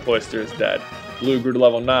 That cloister is dead. Blue grew to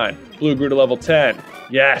level 9. Blue grew to level 10.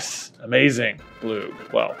 Yes. Amazing. Blue.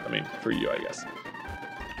 Well, I mean, for you, I guess.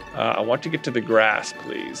 I want to get to the grass,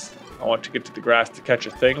 please. I want to get to the grass to catch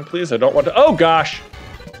a thing, please. I don't want to. Oh, gosh.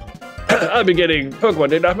 I'll be getting Pokemon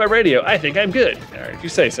data off my radio. I think I'm good. All right, if you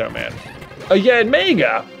say so, man. Oh, yeah, and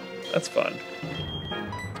Mega. That's fun.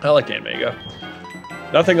 I like Mega.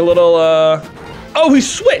 Nothing a little, Oh, he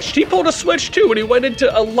switched. He pulled a switch, too, when he went into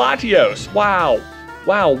a Latios. Wow.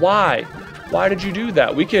 Wow, why? Why did you do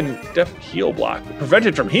that? We can heal block.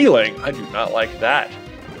 Prevented from healing? I do not like that.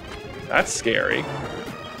 That's scary.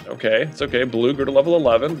 Okay, it's okay. Blue grew to level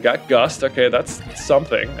 11. Got Gust. Okay, that's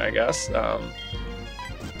something, I guess.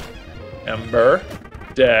 Ember.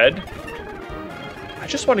 Dead. I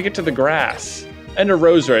just want to get to the grass. And a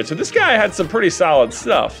Roserade. So this guy had some pretty solid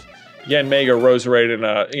stuff. Again, Mega Roserade and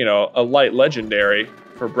a light legendary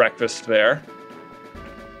for breakfast there.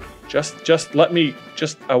 Just let me,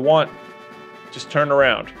 just turn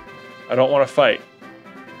around. I don't want to fight.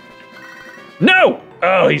 No!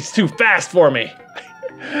 Oh, he's too fast for me.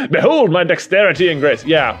 Behold my dexterity and grace.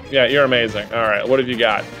 Yeah, you're amazing. All right, what have you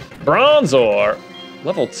got? Bronzor,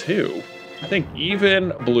 level 2. I think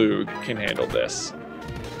even Blue can handle this.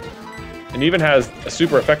 And even has a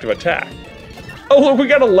super effective attack. Oh, look, we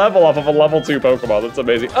got a level off of a level 2 Pokemon. That's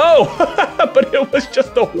amazing. Oh, but it was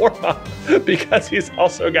just a warm-up because he's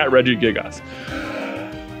also got Regigigas.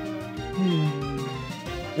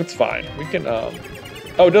 It's fine. We can,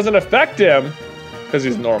 Oh, it doesn't affect him because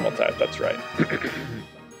he's normal type. That's right.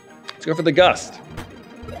 Let's go for the Gust.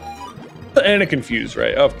 And a Confuse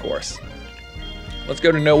Ray, of course. Let's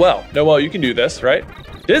go to Noelle. Noelle, you can do this, right?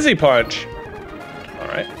 Dizzy Punch. All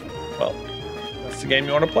right. Well, that's the game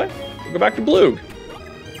you want to play. We'll go back to Blue.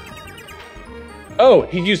 Oh,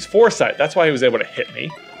 he used Foresight. That's why he was able to hit me.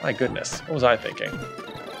 My goodness. What was I thinking?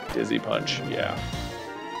 Dizzy Punch. Yeah.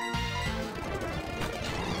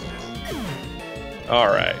 All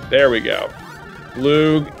right. There we go.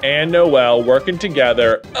 Blue and Noelle working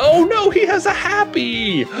together. Oh, no. He has a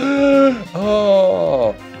Happy.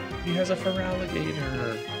 Oh, he has a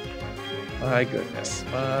Feraligatr. My goodness.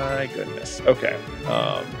 My goodness. Okay.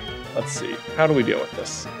 Let's see. How do we deal with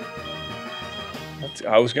this?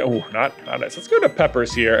 I was going. Oh, not nice. Let's go to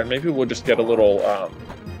Peppers here, and maybe we'll just get a little.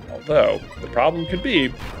 Although the problem could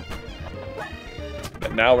be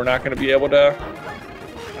that now we're not going to be able to.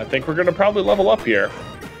 I think we're going to probably level up here,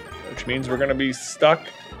 which means we're going to be stuck.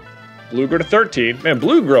 Blue grew to 13. Man,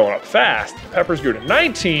 Blue growing up fast. Peppers grew to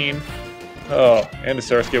 19. Oh, and the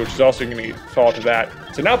Surskit, which is also going to fall to that.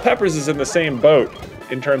 So now Peppers is in the same boat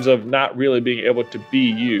in terms of not really being able to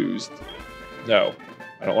be used. No,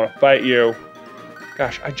 I don't want to fight you.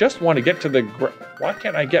 Gosh, I just want to get to the why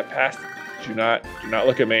can't I get past? Do not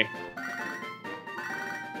look at me.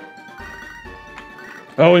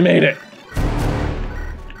 Oh, we made it.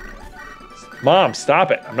 Mom,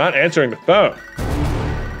 stop it. I'm not answering the phone.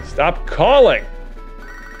 Stop calling.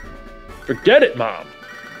 Forget it, Mom.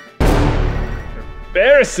 You're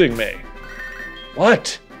embarrassing me.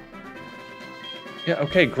 What? Yeah,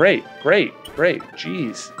 okay, great.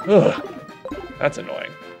 Jeez. Ugh. That's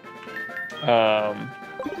annoying.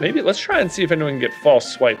 Maybe let's try and see if anyone can get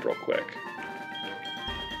false swipe real quick.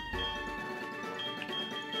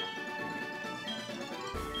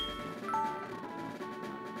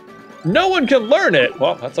 No one can learn it.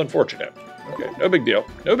 Well, that's unfortunate. Okay, no big deal.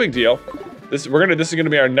 No big deal. This is gonna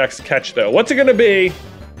be our next catch though. What's it gonna be?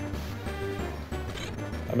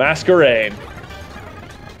 A Masquerain.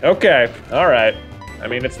 Okay, all right. I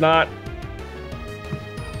mean, it's not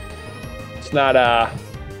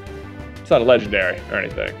It's not a legendary or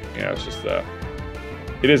anything. You know, it's just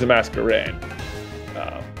it is a masquerade.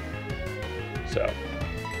 So,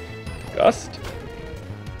 Gust,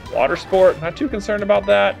 Water Sport, not too concerned about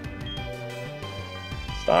that.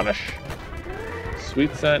 Astonish,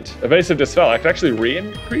 Sweet Scent, Evasive Dispel. I could actually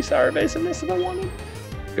re-increase our evasiveness if I wanted.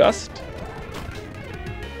 Gust,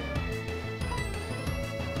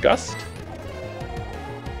 Gust.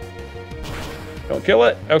 Don't kill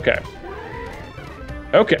it. Okay.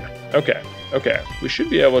 Okay. We should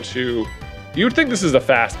be able to. You would think this is a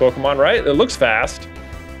fast Pokemon, right? It looks fast.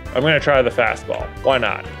 I'm gonna try the fastball. Why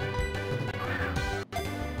not?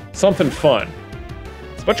 Something fun.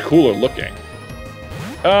 It's much cooler looking.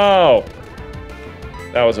 Oh,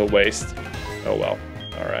 that was a waste. Oh well.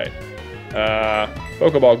 All right.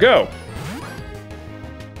 Pokeball, go.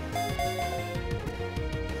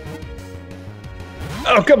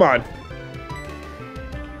 Oh, come on.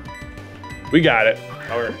 We got it.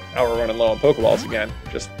 Now we're running low on Pokeballs again.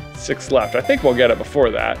 Just 6 left. I think we'll get it before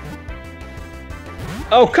that.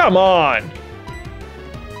 Oh, come on!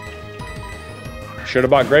 Should have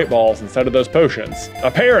bought Great Balls instead of those potions.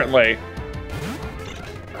 Apparently.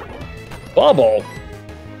 Bubble.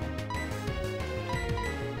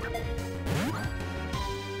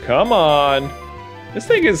 Come on. This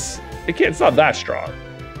thing is, it's not that strong.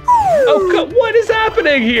 Oh, what is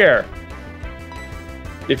happening here?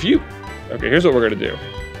 Okay, here's what we're gonna do.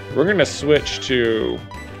 We're gonna switch to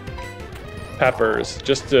Peppers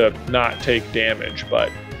just to not take damage, but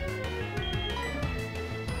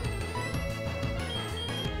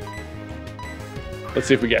let's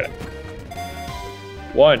see if we get it.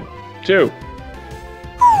 1, 2.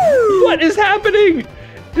 What is happening?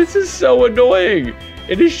 This is so annoying.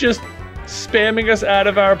 It is just spamming us out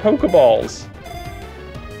of our Pokeballs.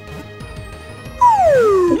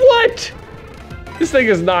 What? This thing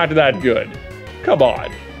is not that good. Come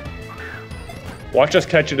on. Watch us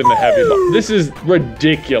catch it in the heavy ball. This is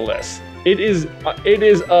ridiculous. It is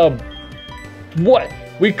what?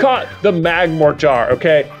 We caught the Magmortar,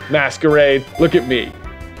 okay? Masquerade, look at me.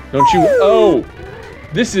 Don't you, oh,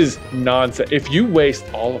 this is nonsense. If you waste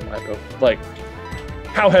all of my, like,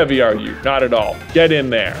 how heavy are you? Not at all. Get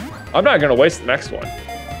in there. I'm not gonna waste the next one.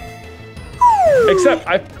 Except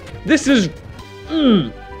this is,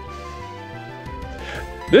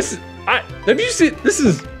 have you seen, this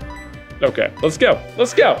is, okay, let's go.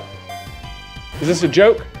 Let's go. Is this a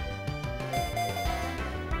joke?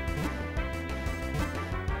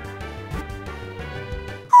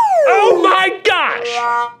 Oh my gosh!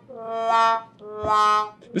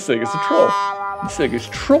 This thing is a troll. This thing is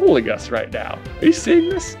trolling us right now. Are you seeing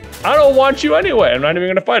this? I don't want you anyway. I'm not even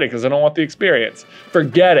gonna fight it because I don't want the experience.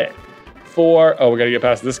 Forget it. Oh, we gotta get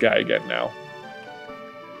past this guy again now.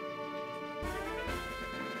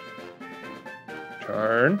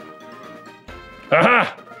 Turn.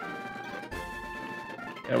 Aha!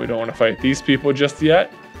 And we don't want to fight these people just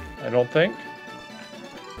yet, I don't think.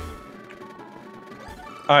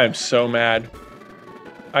 I am so mad.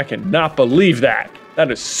 I cannot believe that.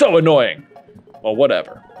 That is so annoying. Well,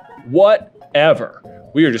 whatever. Whatever.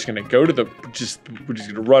 We are just gonna go to we're just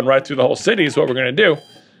gonna run right through the whole city is what we're gonna do.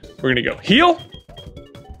 We're gonna go heal.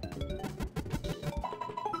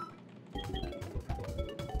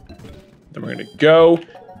 Then we're gonna go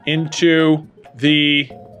into the,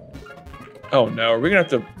 oh no, are we gonna have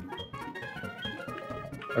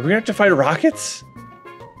to fight rockets?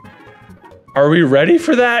 Are we ready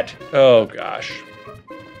for that? Oh gosh.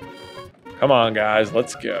 Come on guys,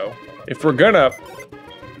 let's go. If we're gonna,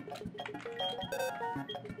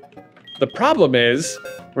 the problem is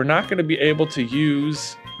we're not gonna be able to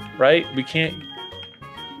use, right? We can't,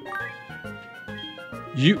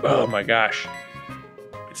 oh my gosh.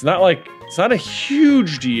 It's not a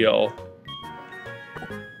huge deal.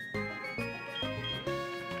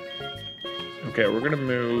 Okay, we're gonna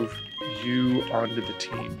move you onto the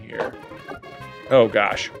team here. Oh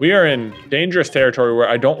gosh, we are in dangerous territory where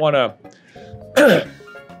I don't wanna,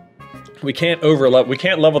 we can't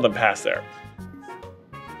level them past there.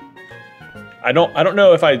 I don't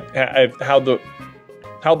know if how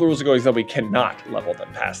the rules are going, is that we cannot level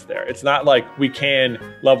them past there. It's not like we can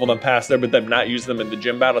level them past there, but then not use them in the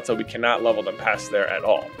gym battle, so we cannot level them past there at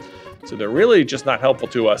all. So they're really just not helpful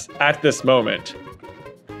to us at this moment.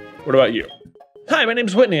 What about you? Hi, my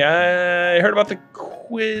name's Whitney. I heard about the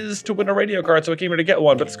quiz to win a radio card, so I came here to get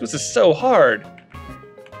one, but this quiz is so hard.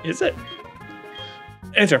 Is it?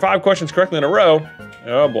 Answer 5 questions correctly in a row.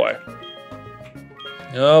 Oh boy.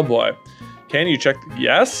 Oh boy. Can you check,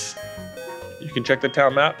 yes? You can check the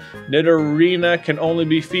town map. Nidorina can only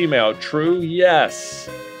be female. True, yes.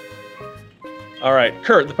 All right,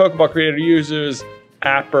 Kurt, the Pokeball creator, uses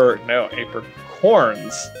apricorns,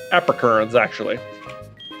 actually.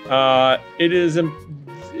 It is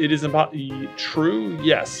true,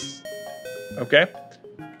 yes. Okay.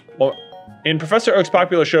 Well, in Professor Oak's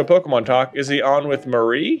popular show Pokemon Talk, is he on with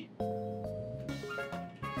Marie?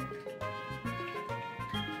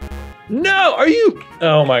 No, are you?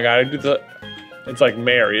 Oh my god, it's like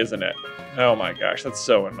Mary, isn't it? Oh my gosh, that's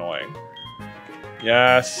so annoying.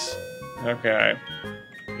 Yes. Okay.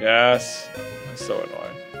 Yes. That's so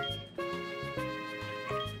annoying.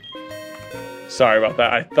 Sorry about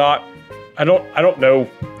that. I thought I don't know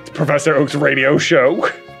Professor Oak's radio show.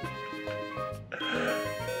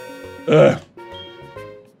 Ugh.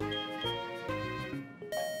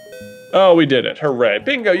 Oh, we did it. Hooray.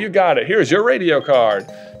 Bingo, you got it. Here's your radio card.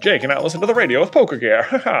 Jay cannot listen to the radio with poker gear.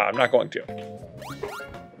 Haha, I'm not going to.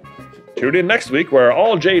 Tune in next week where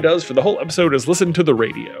all Jay does for the whole episode is listen to the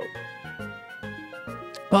radio.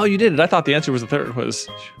 Well, you did it. I thought the answer was the third was,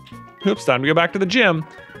 oops, time to go back to the gym.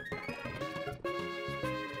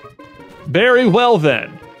 Very well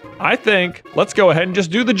then. I think let's go ahead and just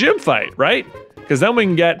do the gym fight, right? Because then we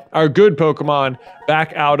can get our good Pokemon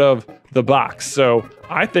back out of the box. So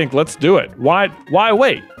I think let's do it. Why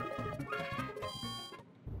wait?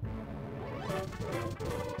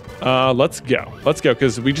 Let's go,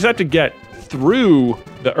 because we just have to get through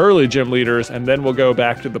the early gym leaders and then we'll go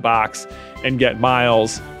back to the box and get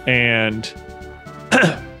Miles and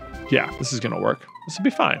yeah, this is gonna work. This will be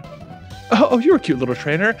fine. Oh, you're a cute little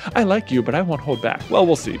trainer. I like you, but I won't hold back. Well,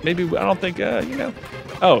 we'll see. Maybe, I don't think, you know.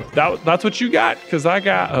 Oh, that's what you got? Because I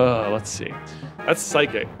got, let's see. That's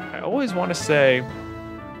Psychic. I always want to say,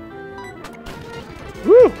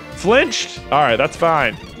 woo, flinched. All right, that's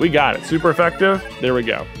fine. We got it. Super effective. There we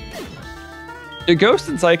go. The Ghost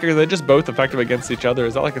and Psychic, are they just both effective against each other?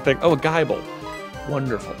 Is that like a thing? Oh, a Guyball.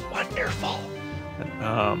 Wonderful, wonderful.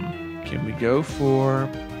 Can we go for...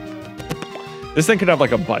 This thing could have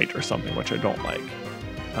like a bite or something, which I don't like.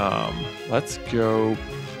 Let's go...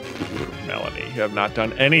 Melanie, you have not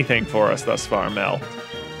done anything for us thus far, Mel.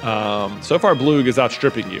 So far, Bloog is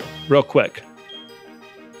outstripping you. Real quick.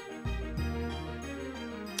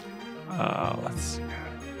 Let's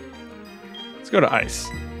go to Ice.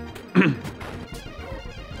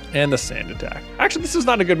 And the Sand attack. Actually, this is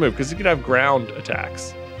not a good move, because you could have ground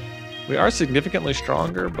attacks. We are significantly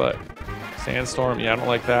stronger, but Sandstorm, yeah, I don't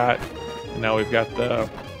like that. And now we've got the...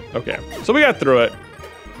 Okay, so we got through it.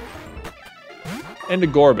 And to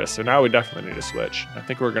Gorbis, so now we definitely need to switch. I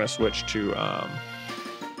think we're going to switch to...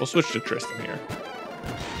 we'll switch to Tristan here.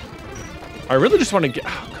 I really just want to get...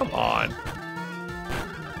 Oh, come on.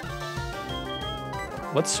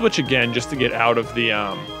 Let's switch again just to get out of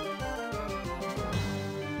the...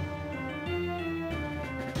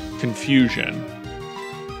 confusion.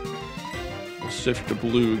 We'll shift to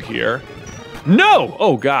Bloog here. No!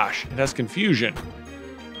 Oh gosh, it has confusion.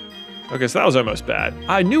 Okay, so that was almost bad.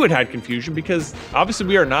 I knew it had confusion because obviously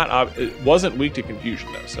we are not, it wasn't weak to confusion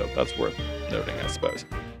though, so that's worth noting, I suppose.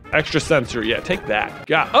 Extra sensor, yeah, take that.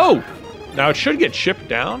 Got, oh! Now it should get chipped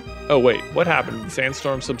down. Oh wait, what happened? Did the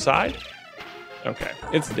sandstorm subside? Okay,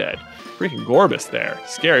 it's dead. Freaking Gorbis there.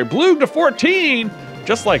 Scary. Bloog to 14!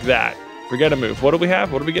 Just like that. Forget a move. What do we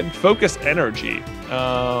have? What are we getting? Focus energy.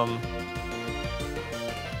 Not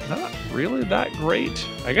really that great.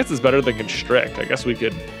 I guess it's better than Constrict. I guess we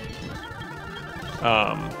could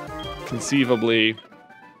conceivably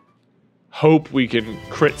hope we can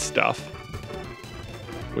crit stuff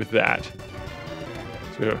with that.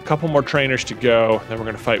 So we have a couple more trainers to go, then we're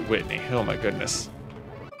gonna fight Whitney. Oh my goodness.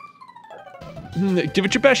 Give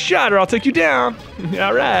it your best shot or I'll take you down.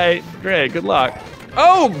 All right, great, good luck.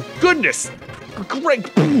 Oh goodness, great.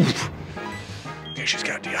 Okay, she's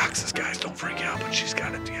got Deoxys, guys, don't freak out, but she's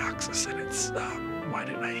got a Deoxys and it's, why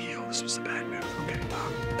didn't I heal? This was a bad move, okay.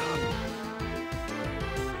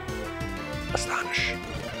 Astonish.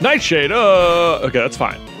 Nightshade, okay, that's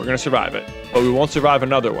fine. We're gonna survive it, but we won't survive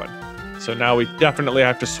another one. So now we definitely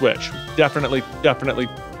have to switch. Definitely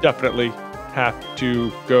have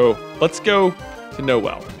to go. Let's go to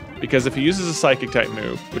Noelle, because if he uses a Psychic type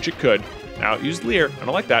move, which it could, now use Leer. I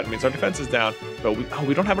don't like that. It means our defense is down. But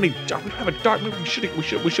we don't have any. We don't have a dark move. We shouldn't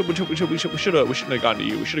have gone to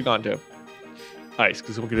you. We should have gone to Ice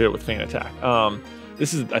because we could hit it with Feint Attack.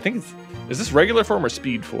 This is. I think it's. Is this regular form or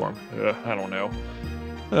speed form? I don't know.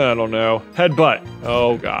 I don't know. Headbutt.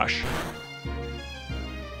 Oh gosh.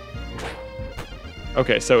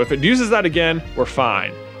 Okay, so if it uses that again, we're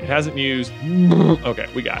fine. It hasn't used. Okay,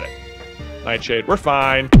 we got it. Nightshade, we're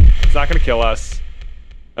fine. It's not gonna kill us.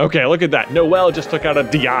 Okay, look at that. Noelle just took out a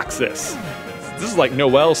Deoxys. is like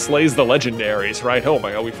Noelle slays the legendaries, right? Oh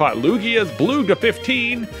my god, we fought Lugia's blue to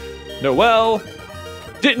 15. Noelle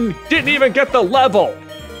didn't even get the level.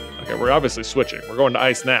 Okay, we're obviously switching. We're going to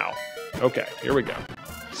ice now. Okay, here we go.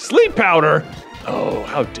 Sleep powder? Oh,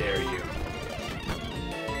 how dare you.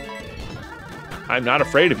 I'm not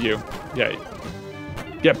afraid of you. Yeah,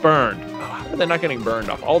 get burned. Oh, how are they not getting burned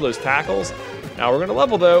off? All those tackles. Now we're gonna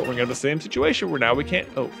level though. We're gonna have the same situation where now we can't,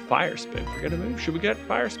 oh, fire spin. We're gonna move, should we get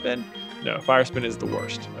fire spin? No, fire spin is the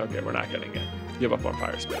worst. Okay, we're not getting it. Give up on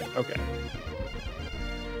fire spin, okay.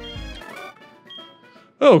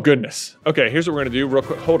 Oh goodness. Okay, here's what we're gonna do real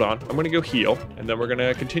quick. Hold on, I'm gonna go heal and then we're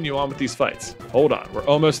gonna continue on with these fights. Hold on, we're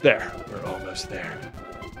almost there. We're almost there.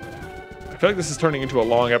 I feel like this is turning into a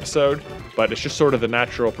long episode, but it's just sort of the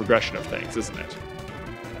natural progression of things, isn't it?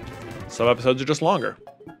 Some episodes are just longer.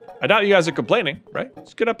 I doubt you guys are complaining, right?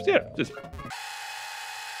 It's a good episode. Yeah,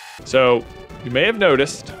 so you may have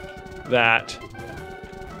noticed that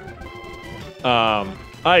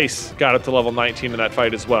Ice got up to level 19 in that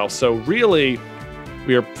fight as well. So really,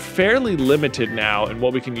 we are fairly limited now in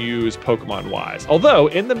what we can use Pokemon-wise. Although,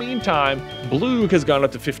 in the meantime, Blue has gone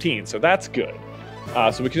up to 15, so that's good.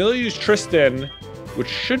 So we can only use Tristan, which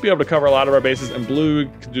should be able to cover a lot of our bases, and Blue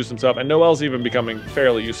can do some stuff, and Noelle's even becoming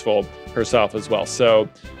fairly useful herself as well. So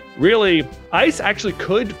really, Ice actually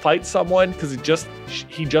could fight someone because he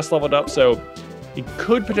just leveled up, so he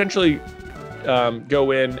could potentially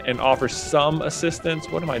go in and offer some assistance.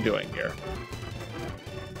 What am I doing here?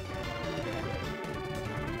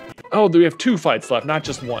 Oh, we have 2 fights left, not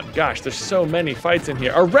just 1. Gosh, there's so many fights in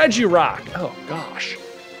here. A REGIROCK! Oh gosh.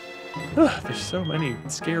 Ugh, there's so many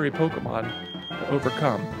scary Pokemon to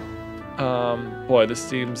overcome. Boy, this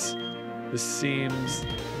seems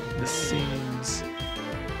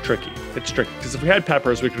tricky. It's tricky, because if we had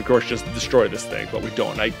peppers, we could of course just destroy this thing, but we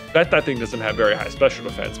don't. I bet that thing doesn't have very high special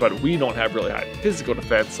defense, but we don't have really high physical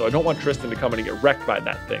defense, so I don't want Tristan to come in and get wrecked by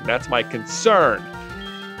that thing. That's my concern.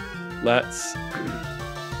 We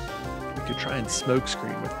could try and smoke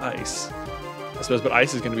screen with Ice, I suppose, but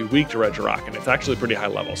Ice is going to be weak to Regirock, and it's actually pretty high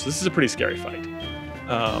level, so this is a pretty scary fight.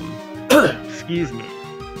 Excuse me.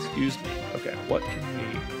 Okay, what can we...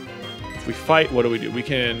 If we fight, what do? We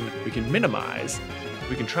can minimize.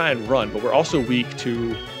 We can try and run, but we're also weak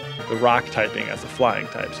to the rock typing as a flying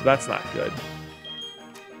type, so that's not good.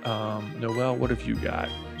 Noelle, what have you got?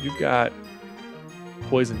 You've got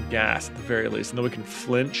poison gas at the very least, and then we can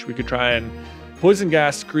flinch. We could try and poison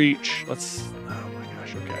gas, screech. Let's. Oh my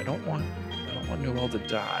gosh. Okay, I don't want Noelle to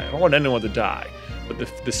die. I don't want anyone to die, but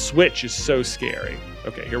the switch is so scary.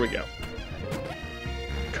 Okay, here we go.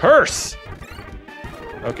 Curse.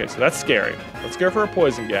 Okay, so that's scary. Let's go for a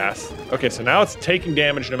poison gas. Okay, so now it's taking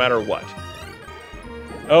damage no matter what.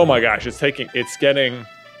 Oh my gosh, it's getting,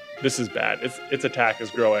 this is bad. Its attack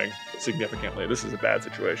is growing significantly. This is a bad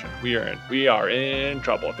situation. We are in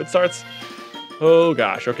trouble. If it starts, oh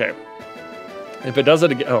gosh, okay. If it does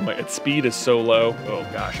it again, oh my, its speed is so low. Oh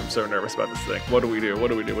gosh, I'm so nervous about this thing. What do we do?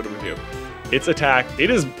 Its attack,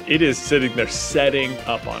 it is sitting there setting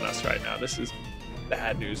up on us right now. This is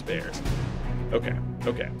bad news bears. Okay.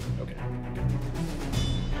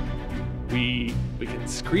 We can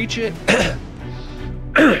screech it.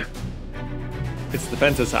 Its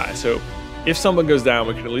defense is high, so if someone goes down,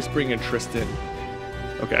 we can at least bring in Tristan.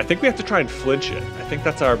 Okay, I think we have to try and flinch it. I think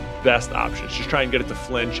that's our best option. Just try and get it to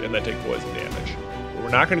flinch and then take poison damage. But we're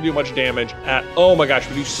not going to do much damage at... Oh my gosh,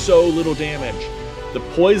 we do so little damage. The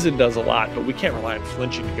poison does a lot, but we can't rely on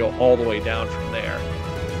flinching to go all the way down from there.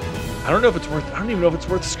 I don't even know if it's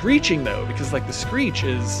worth screeching though, because like the screech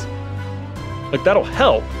is, like that'll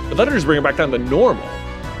help, but that'll just bring it back down to normal,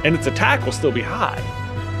 and its attack will still be high.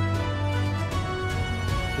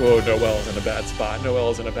 Whoa, Noelle's in a bad spot.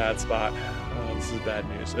 Oh, this is bad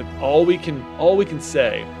news. All we can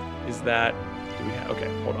say is that, do we have, okay,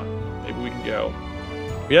 hold on. Maybe we can go.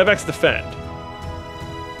 We have X defend.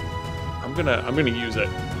 I'm gonna use it.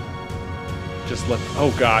 Just let,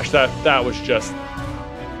 oh gosh, that was just,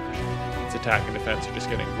 attack and defense are just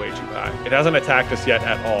getting way too high. It hasn't attacked us yet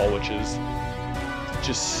at all, which is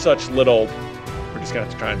just such little. We're just gonna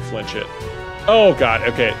have to try and flinch it. Oh god,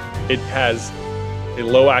 okay. It has a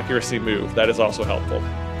low accuracy move. That is also helpful.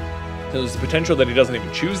 There's the potential that he doesn't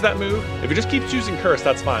even choose that move. If he just keeps using curse,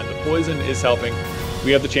 that's fine. The poison is helping.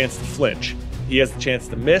 We have the chance to flinch. He has the chance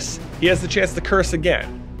to miss. He has the chance to curse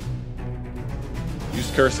again. Use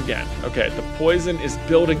curse again. Okay, the poison is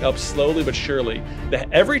building up slowly but surely.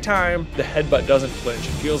 Every time the headbutt doesn't flinch,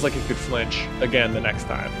 it feels like it could flinch again the next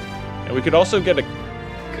time. And we could also get a...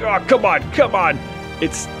 Oh, come on!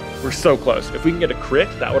 We're so close. If we can get a crit,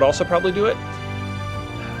 that would also probably do it.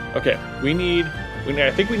 Okay, we need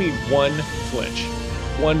I think we need one flinch.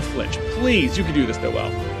 One flinch. Please, you can do this, Noel.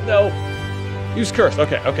 No. Use curse.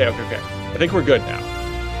 Okay. I think we're good now.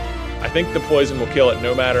 I think the poison will kill it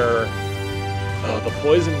no matter... Oh, the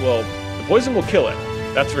poison will kill it.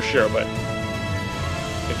 That's for sure, but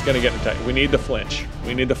it's gonna get attacked. We need the flinch.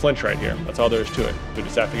 We need the flinch right here. That's all there is to it. We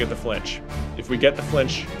just have to get the flinch. If we get the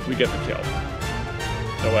flinch, we get the kill.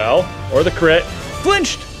 Noel, or the crit.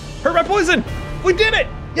 Flinched! Hurt by poison! We did it!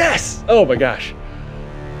 Yes! Oh my gosh.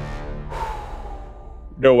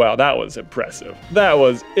 Noel, that was impressive. That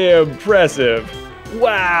was impressive.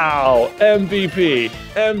 Wow, MVP.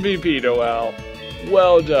 MVP, Noel.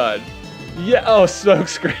 Well done. Yeah, oh, smoke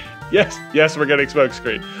screen. Yes, we're getting smoke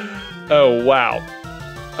screen. Oh, wow.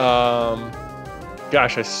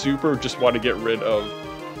 Gosh, I super just want to get rid of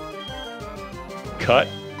cut.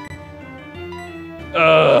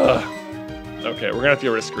 Okay, we're gonna have to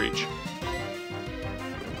get rid of Screech.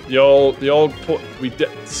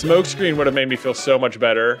 Smoke screen would have made me feel so much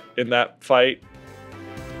better in that fight.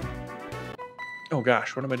 Oh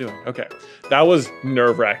gosh, what am I doing? Okay, that was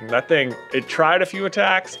nerve-wracking. That thing, it tried a few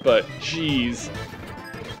attacks, but geez.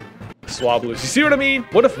 Swabloos. You see what I mean?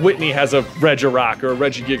 What if Whitney has a REGIROCK or a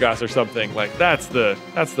REGIGIGOS or something? Like that's the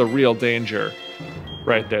real danger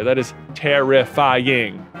right there. That is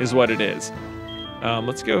terrifying, is what it is.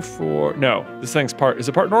 Let's go for this thing's is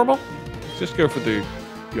it part normal? Let's just go for the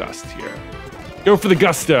gust here. Go for the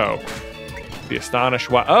gusto. The astonish.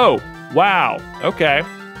 Oh, wow. Okay.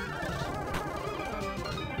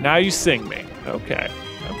 Now you sing me. Okay.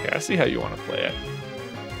 I see how you want to play it.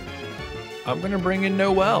 I'm gonna bring in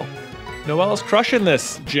Noel. Noel's crushing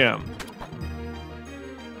this gym.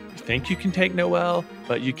 You think you can take Noel,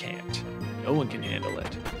 but you can't. No one can handle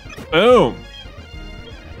it. Boom.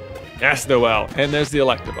 Yes, Noel. And there's the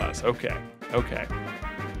Electabuzz. Okay.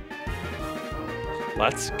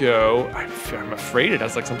 Let's go. I'm afraid it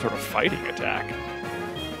has like some sort of fighting attack.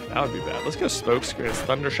 That would be bad. Let's go Smoke Screen. It's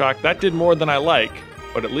Thundershock. That did more than I like,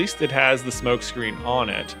 but at least it has the Smoke Screen on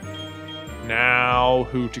it. Now,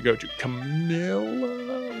 who to go to?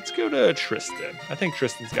 Camilla? Let's go to Tristan. I think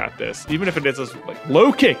Tristan's got this. Even if it is a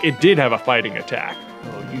low kick, it did have a fighting attack.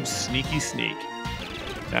 Oh, you sneaky sneak.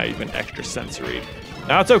 Now you've been extra sensory.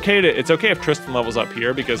 Now it's okay if Tristan levels up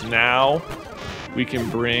here because now we can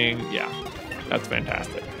bring, that's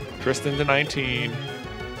fantastic. Tristan to 19.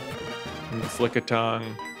 And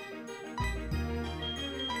Flick-a-Tongue.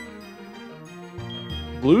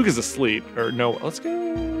 Bloog is asleep, or no, let's go.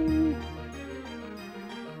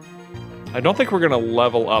 I don't think we're gonna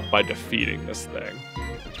level up by defeating this thing.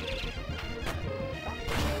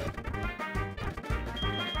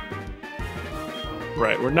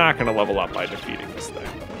 Right, we're not gonna level up by defeating this thing.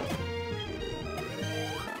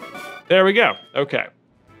 There we go, okay.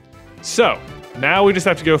 So, now we just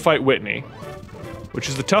have to go fight Whitney, which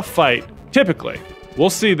is a tough fight, typically. We'll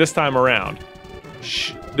see this time around.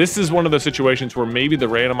 This is one of those situations where maybe the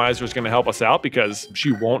randomizer is gonna help us out because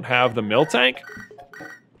she won't have the Miltank.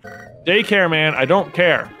 Daycare, man, I don't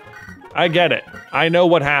care. I get it. I know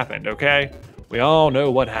what happened, okay? We all know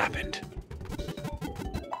what happened.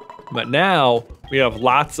 But now, we have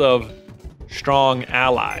lots of strong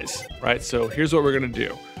allies, right? So here's what we're gonna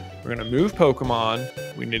do. We're gonna move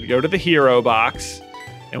Pokemon. We need to go to the hero box,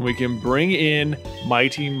 and we can bring in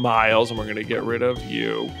Mighty Miles, and we're gonna get rid of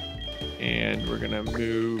you. And we're gonna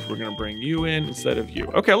bring you in instead of you.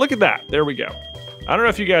 Okay, look at that, there we go. I don't know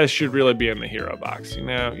if you guys should really be in the hero box. You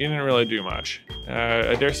know, you didn't really do much.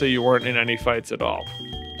 I dare say you weren't in any fights at all.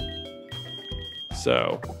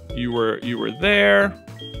 So, you were there.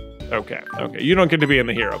 Okay, you don't get to be in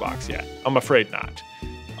the hero box yet. I'm afraid not.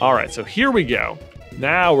 All right, so here we go.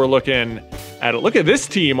 Now we're looking at it. Look at this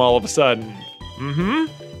team all of a sudden.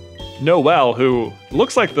 Noelle, who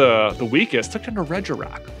looks like the weakest, took down a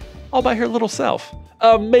Regirock all by her little self.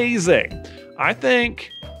 Amazing. I think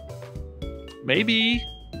maybe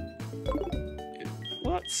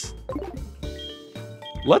let's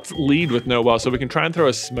lead with Noelle so we can try and throw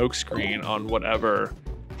a smoke screen on whatever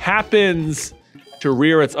happens to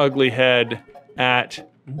rear its ugly head at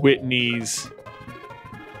Whitney's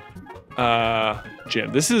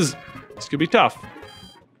gym. This could be tough.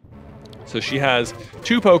 So she has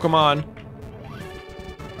 2 Pokemon,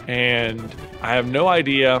 and I have no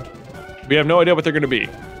idea. We have no idea what they're going to be,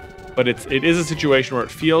 but it is a situation where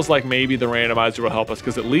it feels like maybe the randomizer will help us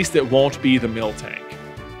because at least it won't be the Miltank.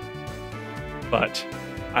 But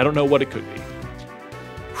I don't know what it could be.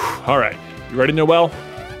 All right, you ready, Noelle?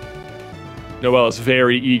 Noelle is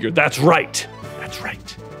very eager. That's right. That's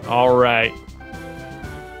right. All right.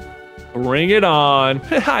 Bring it on.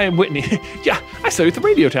 Hi, I'm Whitney. Yeah, I saw you at the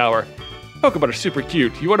radio tower. Pokemon are super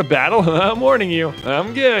cute. You want to battle? I'm warning you.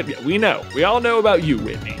 I'm good. Yeah, we know. We all know about you,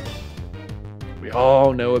 Whitney. We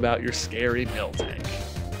all know about your scary Miltank.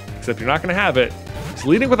 Except you're not going to have it. It's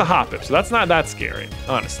leading with a Hoppip, so that's not that scary,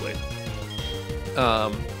 honestly.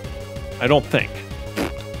 I don't think.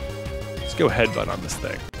 Let's go Headbutt on this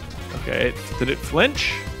thing. Okay, did it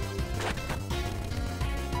flinch?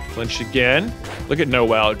 Flinched again. Look at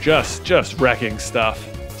Noelle, just wrecking stuff.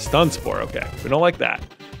 Stun Spore, okay. We don't like that.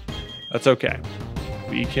 That's okay.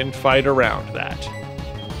 We can fight around that.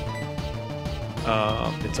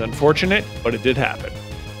 It's unfortunate, but it did happen.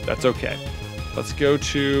 That's okay. Let's go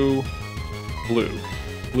to Blue.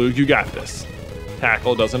 Blue, you got this.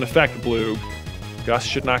 Tackle doesn't affect Blue. Gus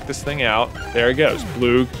should knock this thing out. There it goes.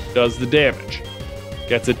 Blue does the damage.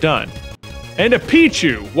 Gets it done. And a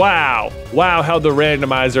Pichu. Wow. Wow, how the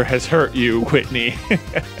randomizer has hurt you, Whitney.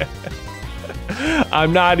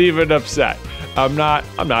 I'm not even upset. I'm not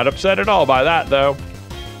upset at all by that, though.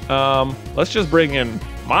 Let's just bring in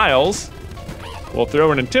Miles. We'll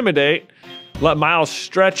throw an Intimidate. Let Miles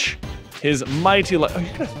stretch his mighty Oh,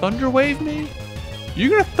 you're gonna Thunder Wave me?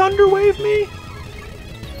 You're gonna Thunder Wave me?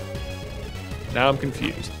 Now I'm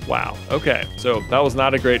confused. Wow. Okay, so that was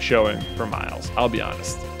not a great showing for Miles, I'll be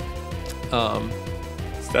honest.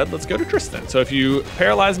 Instead, let's go to Tristan. So if you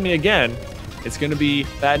paralyze me again, it's gonna be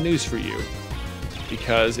bad news for you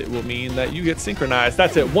because it will mean that you get synchronized.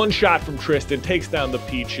 That's it, one shot from Tristan, takes down the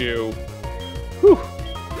Pichu. Whew.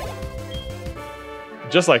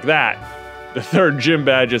 Just like that, the third gym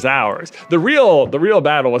badge is ours. The real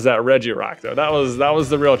battle was at REGIROCK though. That was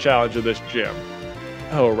the real challenge of this gym.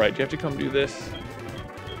 Oh right, do you have to come do this?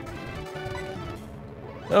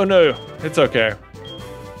 Oh no, it's okay.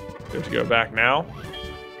 Do you have to go back now?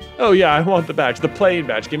 Oh yeah, I want the badge, the plain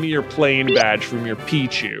badge. Give me your plain badge from your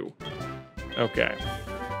Pichu. Okay,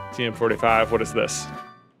 TM45, what is this?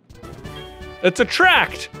 It's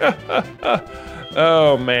attract!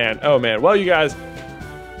 Oh man, oh man. Well you guys,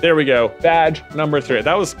 there we go, badge number 3.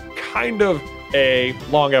 That was kind of a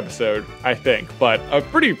long episode, I think, but a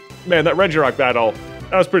pretty, man, that REGIROCK battle,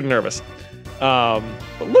 I was pretty nervous. But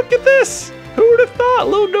look at this! Who would have thought?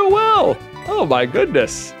 Little Noelle! Oh my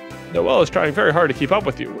goodness. Noelle is trying very hard to keep up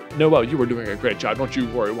with you. Noelle, you were doing a great job. Don't you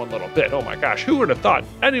worry one little bit. Oh my gosh, who would have thought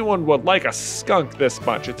anyone would like a skunk this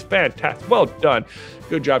much? It's fantastic. Well done.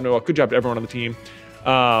 Good job, Noelle. Good job to everyone on the team.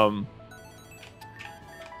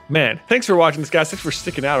 Man, thanks for watching this, guys. Thanks for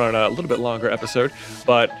sticking out on a little bit longer episode,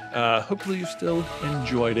 but hopefully you still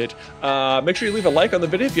enjoyed it. Make sure you leave a like on the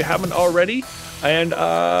video if you haven't already, and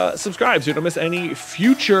subscribe so you don't miss any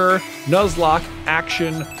future Nuzlocke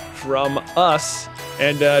action from us.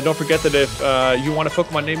 And don't forget that if you want a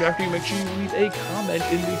Pokemon named after you, make sure you leave a comment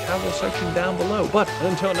in the comment section down below. But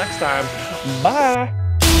until next time, bye!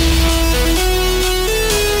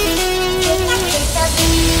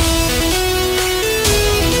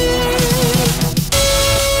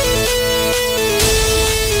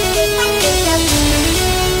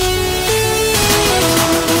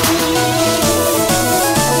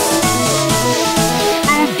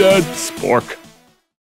 Dead Spork.